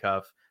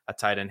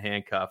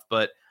handcuff.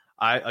 But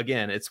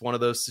it's one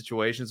of those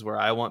situations where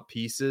I want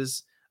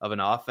pieces of an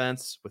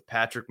offense with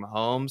Patrick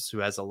Mahomes, who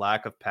has a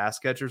lack of pass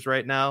catchers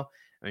right now.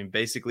 I mean,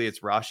 basically it's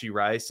Rashee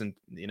Rice and,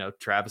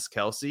 Travis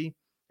Kelce.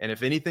 And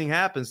if anything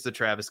happens to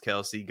Travis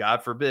Kelce,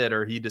 God forbid,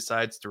 or he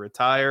decides to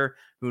retire,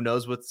 who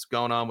knows what's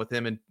going on with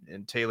him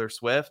and Taylor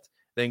Swift,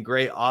 then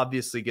Gray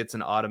obviously gets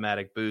an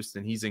automatic boost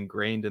and he's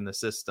ingrained in the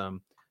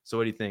system. So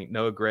what do you think?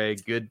 Noah Gray,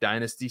 good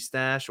dynasty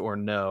stash, or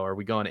no? Are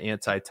we going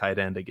anti-tight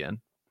end again?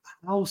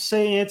 I'll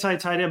say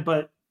anti-tight end,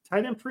 but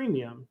tight end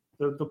premium.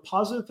 The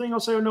positive thing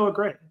I'll say with Noah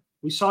Gray,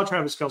 we saw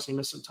Travis Kelce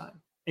miss some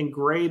time, and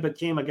Gray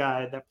became a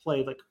guy that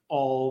played like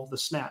all the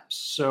snaps.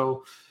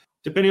 So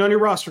depending on your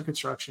roster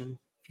construction,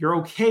 if you're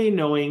okay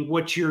knowing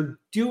what you're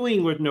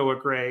doing with Noah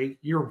Gray,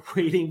 you're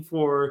waiting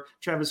for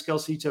Travis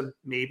Kelce to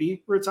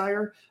maybe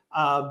retire,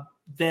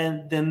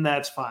 then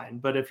that's fine.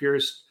 But if you're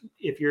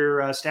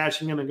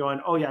stashing him and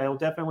going, oh yeah, he'll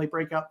definitely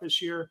break out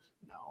this year,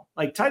 no.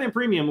 Like tight end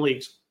premium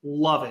leagues,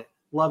 love it.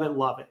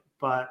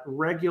 But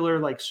regular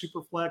like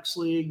super flex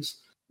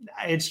leagues,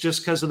 it's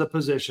just because of the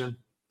position.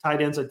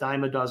 Tight ends a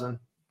dime a dozen.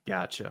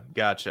 Gotcha.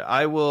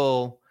 I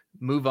will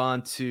move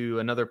on to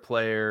another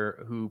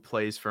player who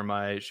plays for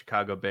my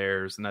Chicago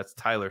Bears, and that's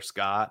Tyler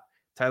Scott.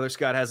 Tyler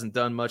Scott hasn't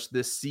done much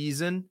this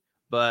season,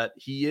 but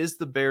he is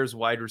the Bears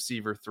wide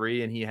receiver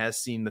 3, and he has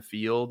seen the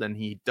field, and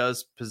he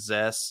does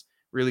possess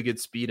really good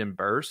speed and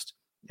burst.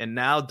 And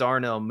now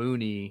Darnell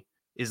Mooney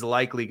is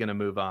likely going to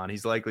move on.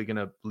 He's likely going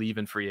to leave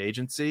in free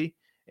agency.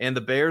 And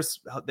the Bears,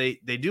 they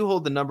do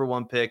hold the number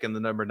 1 pick and the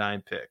number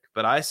 9 pick.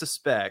 But I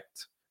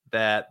suspect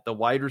that the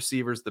wide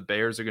receivers the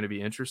Bears are going to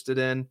be interested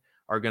in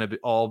are going to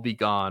all be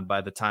gone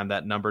by the time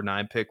that number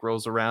 9 pick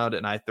rolls around.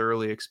 And I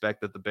thoroughly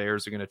expect that the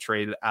Bears are going to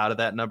trade out of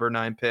that number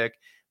 9 pick.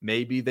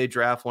 Maybe they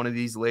draft one of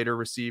these later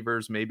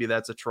receivers. Maybe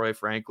that's a Troy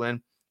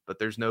Franklin, but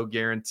there's no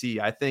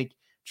guarantee. I think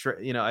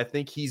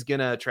he's going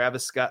to Tyler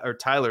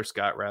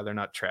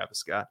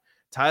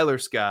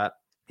Scott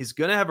is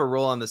going to have a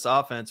role on this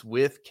offense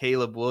with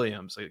Caleb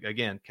Williams,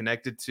 again,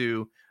 connected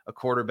to a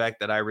quarterback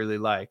that I really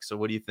like. So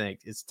what do you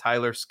think? Is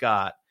Tyler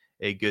Scott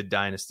a good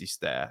dynasty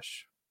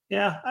stash?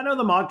 Yeah, I know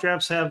the mock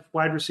drafts have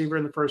wide receiver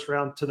in the first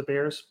round to the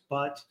Bears,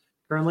 but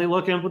currently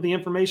looking with the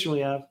information we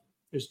have,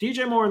 there's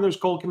DJ Moore and there's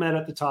Cole Kmet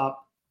at the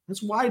top.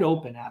 It's wide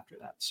open after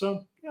that.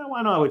 So yeah,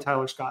 why not with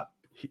Tyler Scott?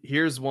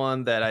 Here's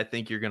one that I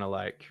think you're going to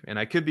like, and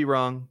I could be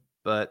wrong,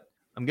 but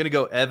I'm going to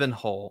go Evan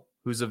Hull,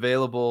 who's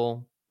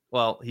available.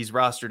 Well, he's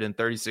rostered in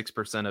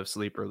 36% of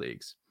sleeper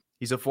leagues.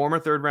 He's a former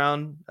third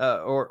round,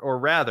 or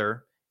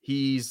rather,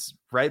 he's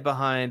right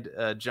behind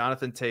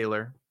Jonathan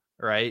Taylor,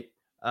 right?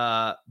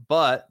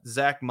 But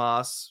Zach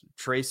Moss,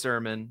 Trey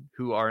Sermon,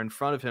 who are in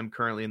front of him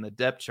currently in the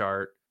depth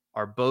chart,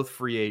 are both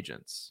free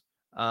agents.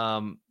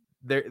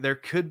 There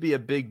could be a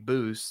big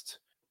boost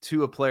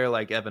to a player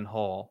like Evan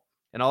Hull.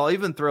 And I'll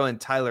even throw in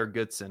Tyler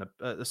Goodson,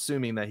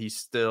 assuming that he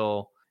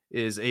still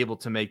is able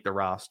to make the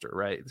roster,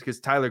 right? Because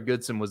Tyler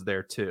Goodson was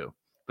there too.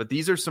 But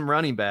these are some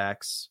running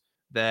backs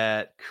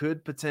that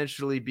could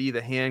potentially be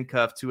the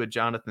handcuff to a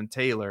Jonathan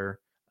Taylor.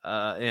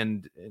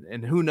 And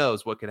who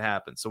knows what could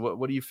happen. So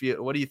what do you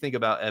feel? What do you think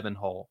about Evan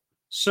Hull?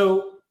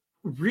 So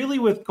really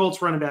with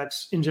Colts running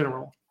backs in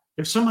general,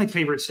 they're some of my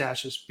favorite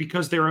stashes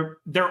because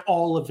they're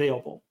all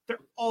available. They're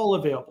all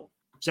available.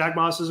 Zach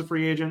Moss is a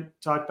free agent.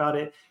 Talked about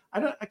it.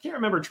 I can't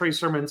remember Trey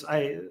Sermon's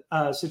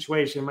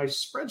situation. In my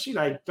spreadsheet,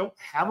 I don't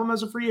have him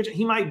as a free agent.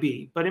 He might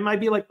be, but it might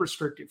be like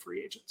restricted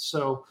free agents.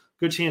 So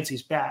good chance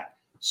he's back.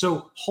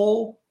 So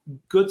Hull,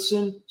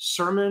 Goodson,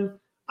 Sermon,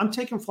 I'm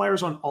taking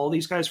flyers on all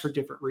these guys for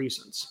different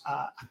reasons.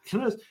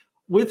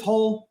 With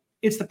Hull,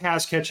 it's the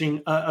pass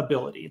catching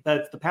ability.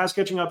 That's the pass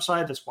catching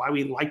upside. That's why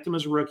we liked him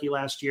as a rookie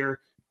last year.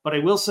 But I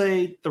will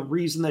say the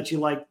reason that you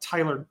like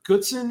Tyler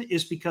Goodson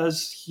is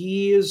because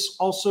he is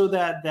also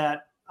that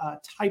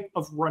type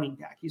of running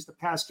back. He's the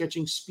pass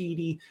catching,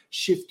 speedy,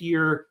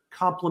 shiftier,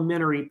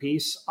 complementary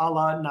piece, a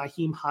la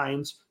Nyheim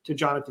Hines to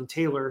Jonathan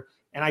Taylor.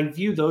 And I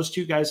view those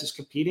two guys as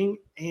competing.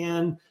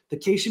 And the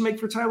case you make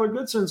for Tyler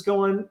Goodson's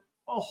going,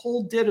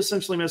 Hull did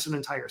essentially miss an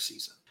entire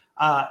season.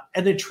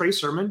 And then Trey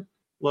Sermon,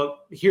 look,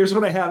 here's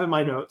what I have in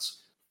my notes.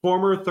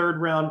 Former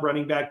third-round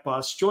running back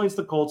bust, joins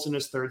the Colts in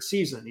his third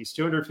season. He's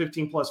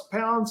 215-plus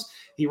pounds.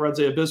 He runs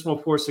an abysmal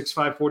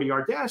 4.65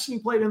 40-yard dash, and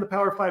he played in the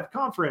Power 5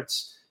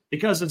 conference.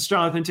 Because it's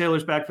Jonathan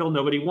Taylor's backfield,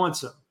 nobody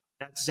wants him.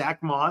 That's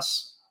Zach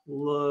Moss,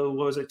 what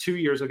was it, 2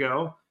 years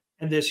ago.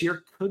 And this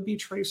year could be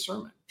Trey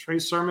Sermon. Trey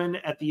Sermon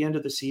at the end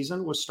of the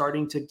season was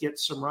starting to get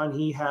some run.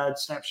 He had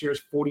snap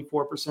shares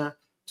 44%,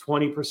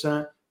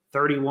 20%,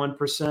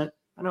 31%.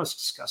 I know it's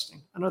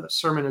disgusting. I know that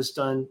Sermon has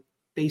done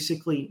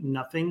basically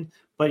nothing,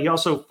 but he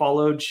also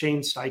followed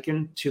Shane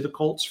Steichen to the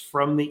Colts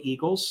from the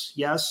Eagles.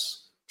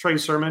 Yes, Trey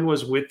Sermon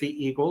was with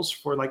the Eagles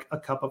for like a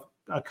cup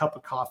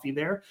of coffee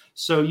there.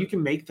 So you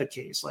can make the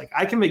case. Like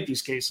I can make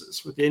these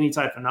cases with any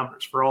type of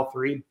numbers for all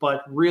three,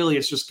 but really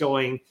it's just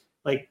going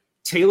like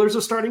Taylor's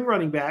a starting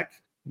running back.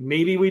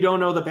 Maybe we don't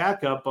know the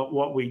backup, but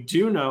what we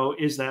do know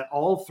is that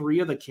all three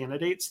of the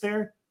candidates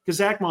there, because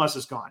Zach Moss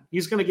is gone.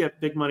 He's going to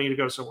get big money to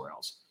go somewhere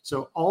else.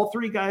 So all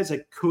three guys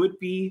that could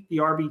be the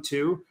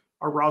RB2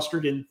 are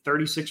rostered in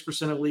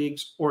 36% of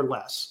leagues or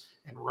less.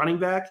 And running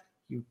back,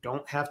 you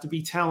don't have to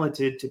be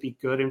talented to be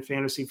good in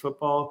fantasy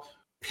football.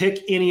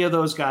 Pick any of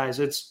those guys.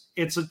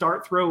 It's a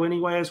dart throw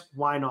anyways.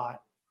 Why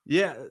not?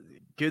 Yeah,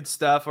 good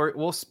stuff.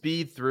 We'll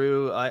speed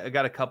through. I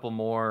got a couple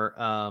more.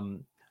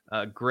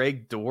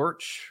 Greg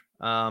Dortch,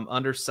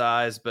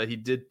 undersized, but he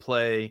did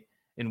play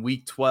in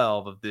week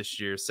 12 of this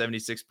year,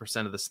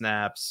 76% of the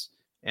snaps.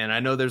 And I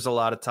know there's a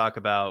lot of talk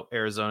about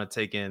Arizona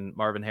taking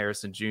Marvin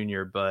Harrison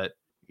Jr., but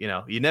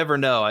you never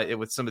know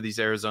with some of these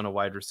Arizona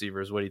wide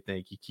receivers. What do you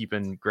think? You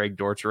keeping Greg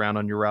Dortch around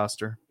on your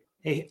roster?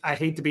 Hey, I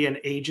hate to be an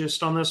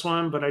ageist on this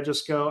one, but I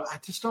just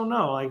don't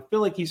know. I feel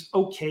like he's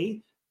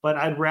okay, but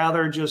I'd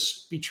rather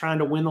just be trying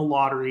to win the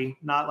lottery,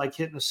 not like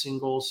hitting a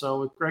single.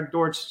 So with Greg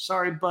Dortch,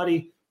 sorry,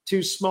 buddy,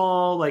 too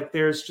small. Like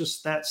there's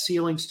just that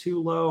ceiling's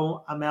too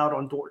low. I'm out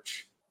on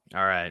Dortch.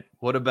 All right.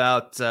 What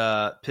about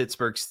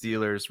Pittsburgh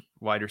Steelers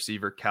wide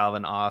receiver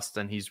Calvin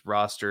Austin? He's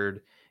rostered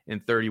in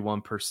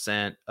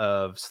 31%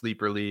 of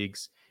sleeper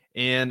leagues.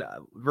 And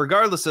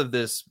regardless of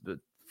this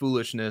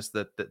foolishness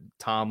that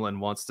Tomlin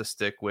wants to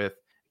stick with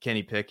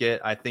Kenny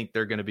Pickett, I think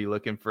they're going to be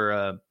looking for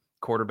a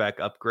quarterback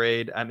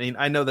upgrade. I mean,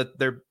 I know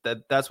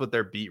that that's what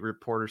their beat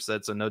reporter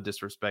said, so no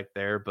disrespect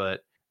there,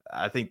 but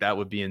I think that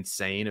would be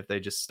insane if they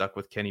just stuck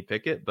with Kenny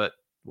Pickett, but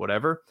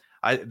whatever.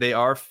 The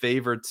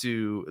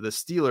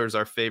Steelers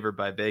are favored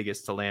by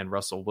Vegas to land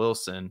Russell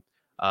Wilson.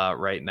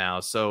 right now.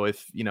 So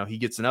if, he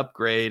gets an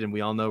upgrade, and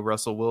we all know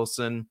Russell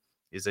Wilson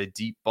is a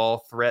deep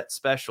ball threat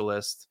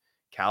specialist,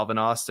 Calvin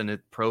Austin,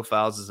 it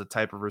profiles as a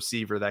type of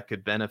receiver that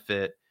could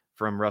benefit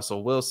from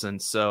Russell Wilson.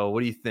 So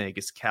what do you think?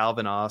 Is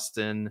Calvin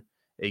Austin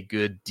a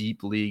good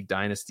deep league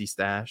dynasty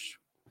stash?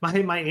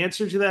 My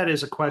answer to that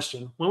is a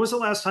question. When was the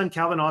last time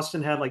Calvin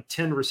Austin had like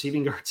 10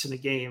 receiving yards in a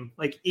game?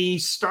 Like he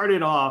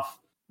started off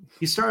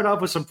with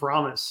some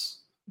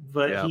promise,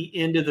 but he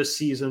ended the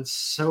season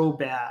so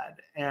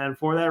bad. And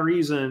for that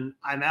reason,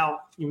 I'm out.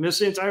 You missed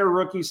the entire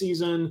rookie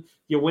season.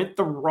 You went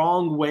the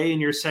wrong way in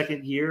your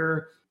second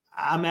year.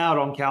 I'm out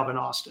on Calvin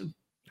Austin.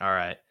 All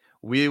right.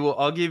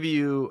 I'll give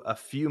you a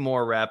few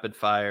more rapid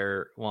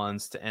fire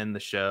ones to end the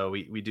show.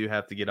 We do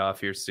have to get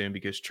off here soon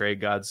because Trade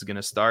Gods is going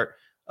to start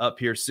up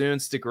here soon.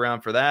 Stick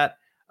around for that.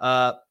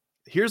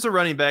 Here's a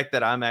running back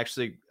that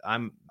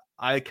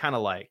I kind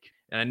of like.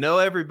 And I know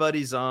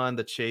everybody's on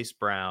the Chase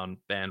Brown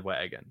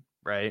bandwagon,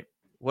 right?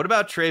 What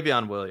about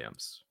Travion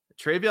Williams?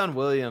 Travion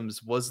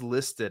Williams was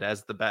listed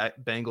as the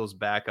Bengals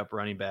backup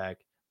running back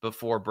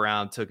before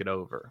Brown took it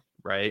over,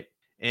 right?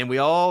 And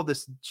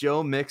this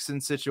Joe Mixon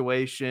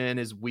situation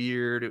is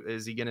weird.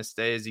 Is he going to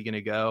stay? Is he going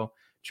to go?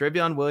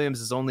 Travion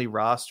Williams is only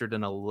rostered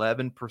in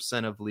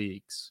 11% of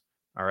leagues.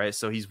 All right.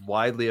 So he's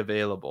widely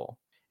available.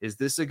 Is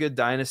this a good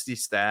dynasty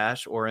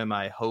stash, or am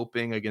I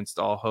hoping against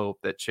all hope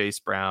that Chase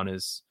Brown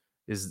is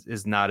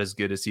not as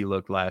good as he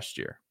looked last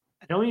year?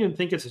 I don't even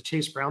think it's a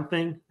Chase Brown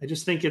thing. I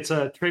just think it's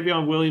a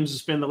Travion Williams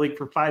has been in the league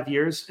for 5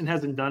 years and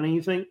hasn't done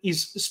anything.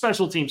 He's a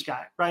special teams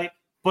guy, right?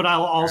 But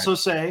I'll also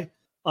say,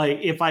 like,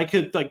 if I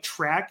could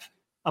track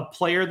a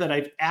player that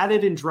I've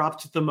added and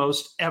dropped the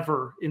most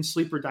ever in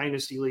sleeper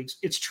dynasty leagues,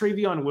 it's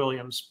Travion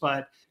Williams.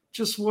 But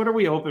just what are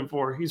we hoping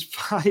for? He's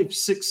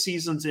 5-6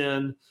 seasons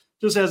in,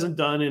 just hasn't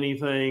done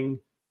anything.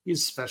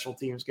 He's a special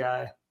teams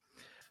guy.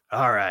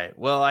 All right.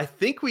 Well, I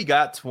think we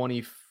got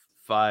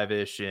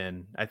 25-ish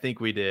in. I think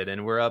we did.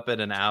 And we're up at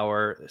an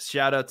hour.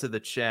 Shout out to the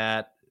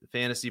chat.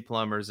 Fantasy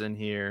Plumbers in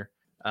here.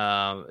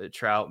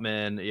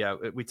 Troutman. Yeah,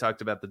 we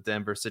talked about the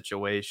Denver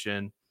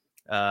situation.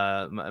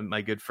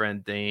 My good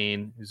friend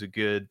Dane, who's a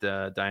good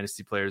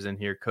dynasty player, is in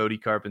here. Cody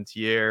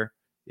Carpentier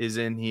is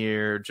in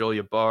here. Joel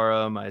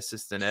Ybarra, my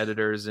assistant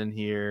editor, is in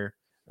here.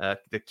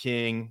 The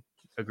King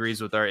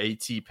agrees with our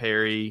A.T.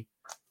 Perry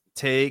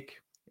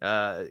take.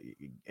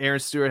 Aaron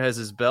Stewart has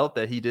his belt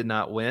that he did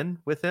not win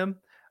with him,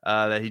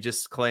 that he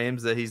just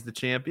claims that he's the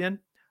champion.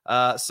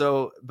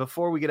 So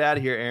before we get out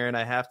of here, Aaron,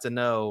 I have to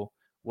know,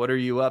 what are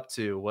you up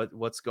to?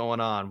 What's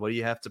going on? What do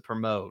you have to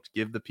promote?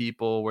 Give the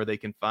people where they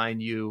can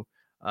find you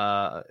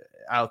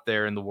out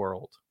there in the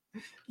world.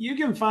 You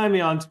can find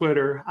me on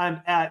Twitter.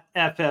 I'm at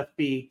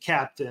FFB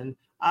Captain.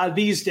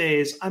 These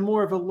days, I'm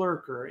more of a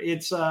lurker.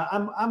 It's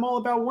I'm all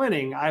about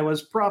winning. I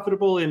was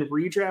profitable in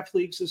redraft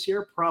leagues this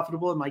year,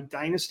 profitable in my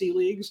dynasty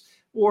leagues,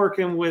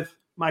 working with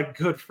my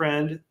good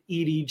friend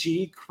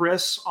EDG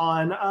Chris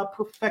on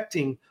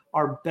perfecting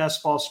our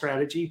best ball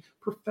strategy,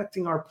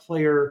 perfecting our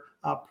player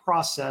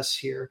process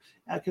here,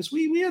 because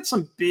we had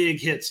some big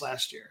hits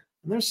last year.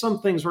 And there's some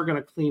things we're going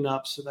to clean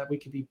up so that we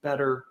can be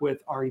better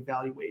with our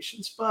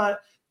evaluations. But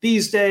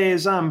these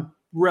days, I'm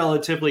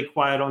relatively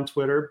quiet on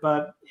Twitter,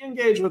 but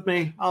engage with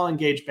me. I'll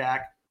engage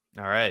back.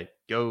 All right.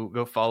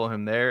 Go follow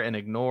him there and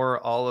ignore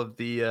all of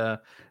the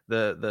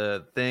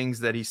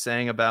things that he's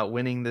saying about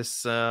winning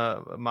this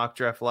Mock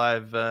Draft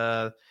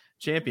Live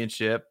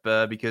championship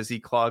because he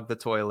clogged the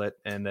toilet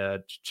and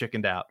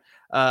chickened out.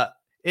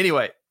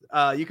 Anyway,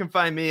 you can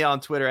find me on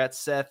Twitter at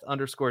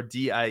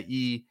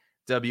Seth_DIEWOLD.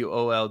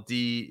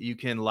 You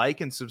can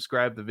like and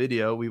subscribe the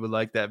video. We would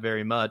like that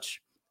very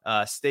much.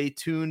 Stay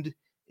tuned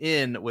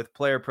in with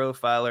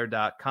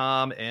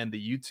playerprofiler.com and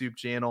the YouTube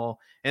channel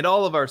and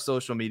all of our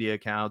social media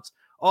accounts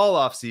all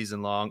off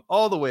season long,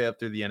 all the way up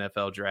through the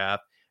NFL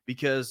draft,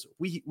 because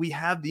we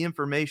have the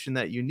information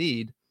that you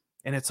need,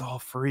 and it's all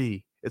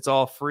free. It's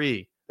all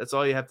free. That's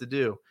all you have to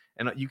do.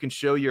 And you can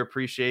show your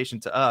appreciation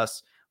to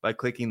us by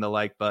clicking the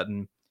like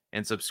button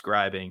and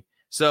subscribing.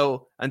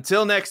 So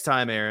until next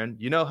time, Aaron,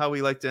 you know how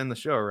we like to end the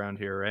show around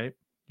here, right?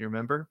 You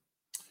remember?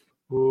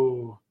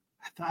 Ooh,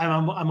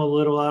 I'm a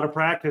little out of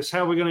practice.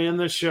 How are we going to end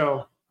this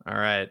show? All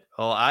right.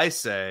 Well, I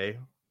say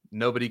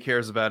nobody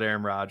cares about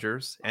Aaron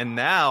Rodgers. And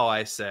now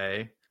I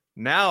say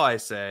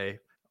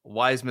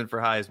Wiseman for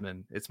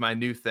Heisman. It's my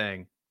new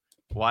thing.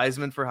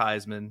 Wiseman for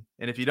Heisman.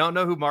 And if you don't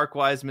know who Mark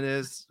Wiseman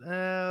is,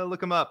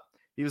 look him up.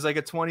 He was like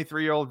a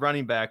 23-year-old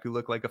running back who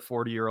looked like a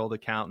 40-year-old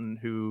accountant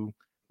who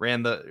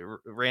ran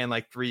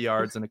like 3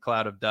 yards in a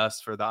cloud of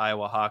dust for the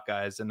Iowa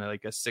Hawkeyes in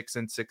like a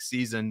 6-6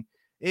 season.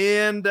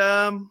 And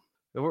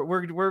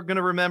we're going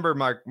to remember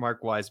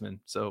Mark Wiseman.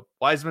 So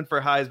Wiseman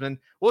for Heisman.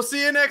 We'll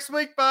see you next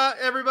week. Bye,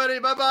 everybody.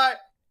 Bye-bye.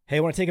 Hey, I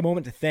want to take a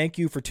moment to thank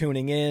you for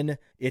tuning in.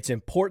 It's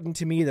important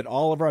to me that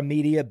all of our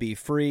media be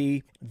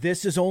free.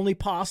 This is only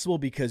possible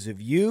because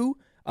of you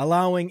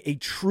allowing a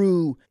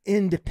true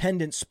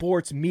independent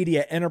sports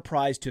media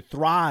enterprise to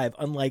thrive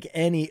unlike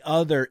any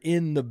other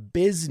in the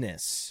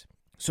business.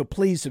 So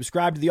please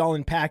subscribe to the All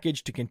In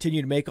package to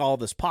continue to make all of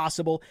this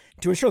possible,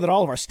 to ensure that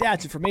all of our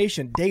stats,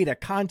 information, data,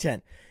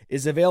 content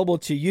is available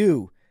to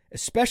you,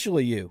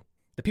 especially you,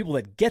 the people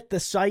that get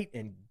the site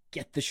and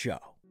get the show.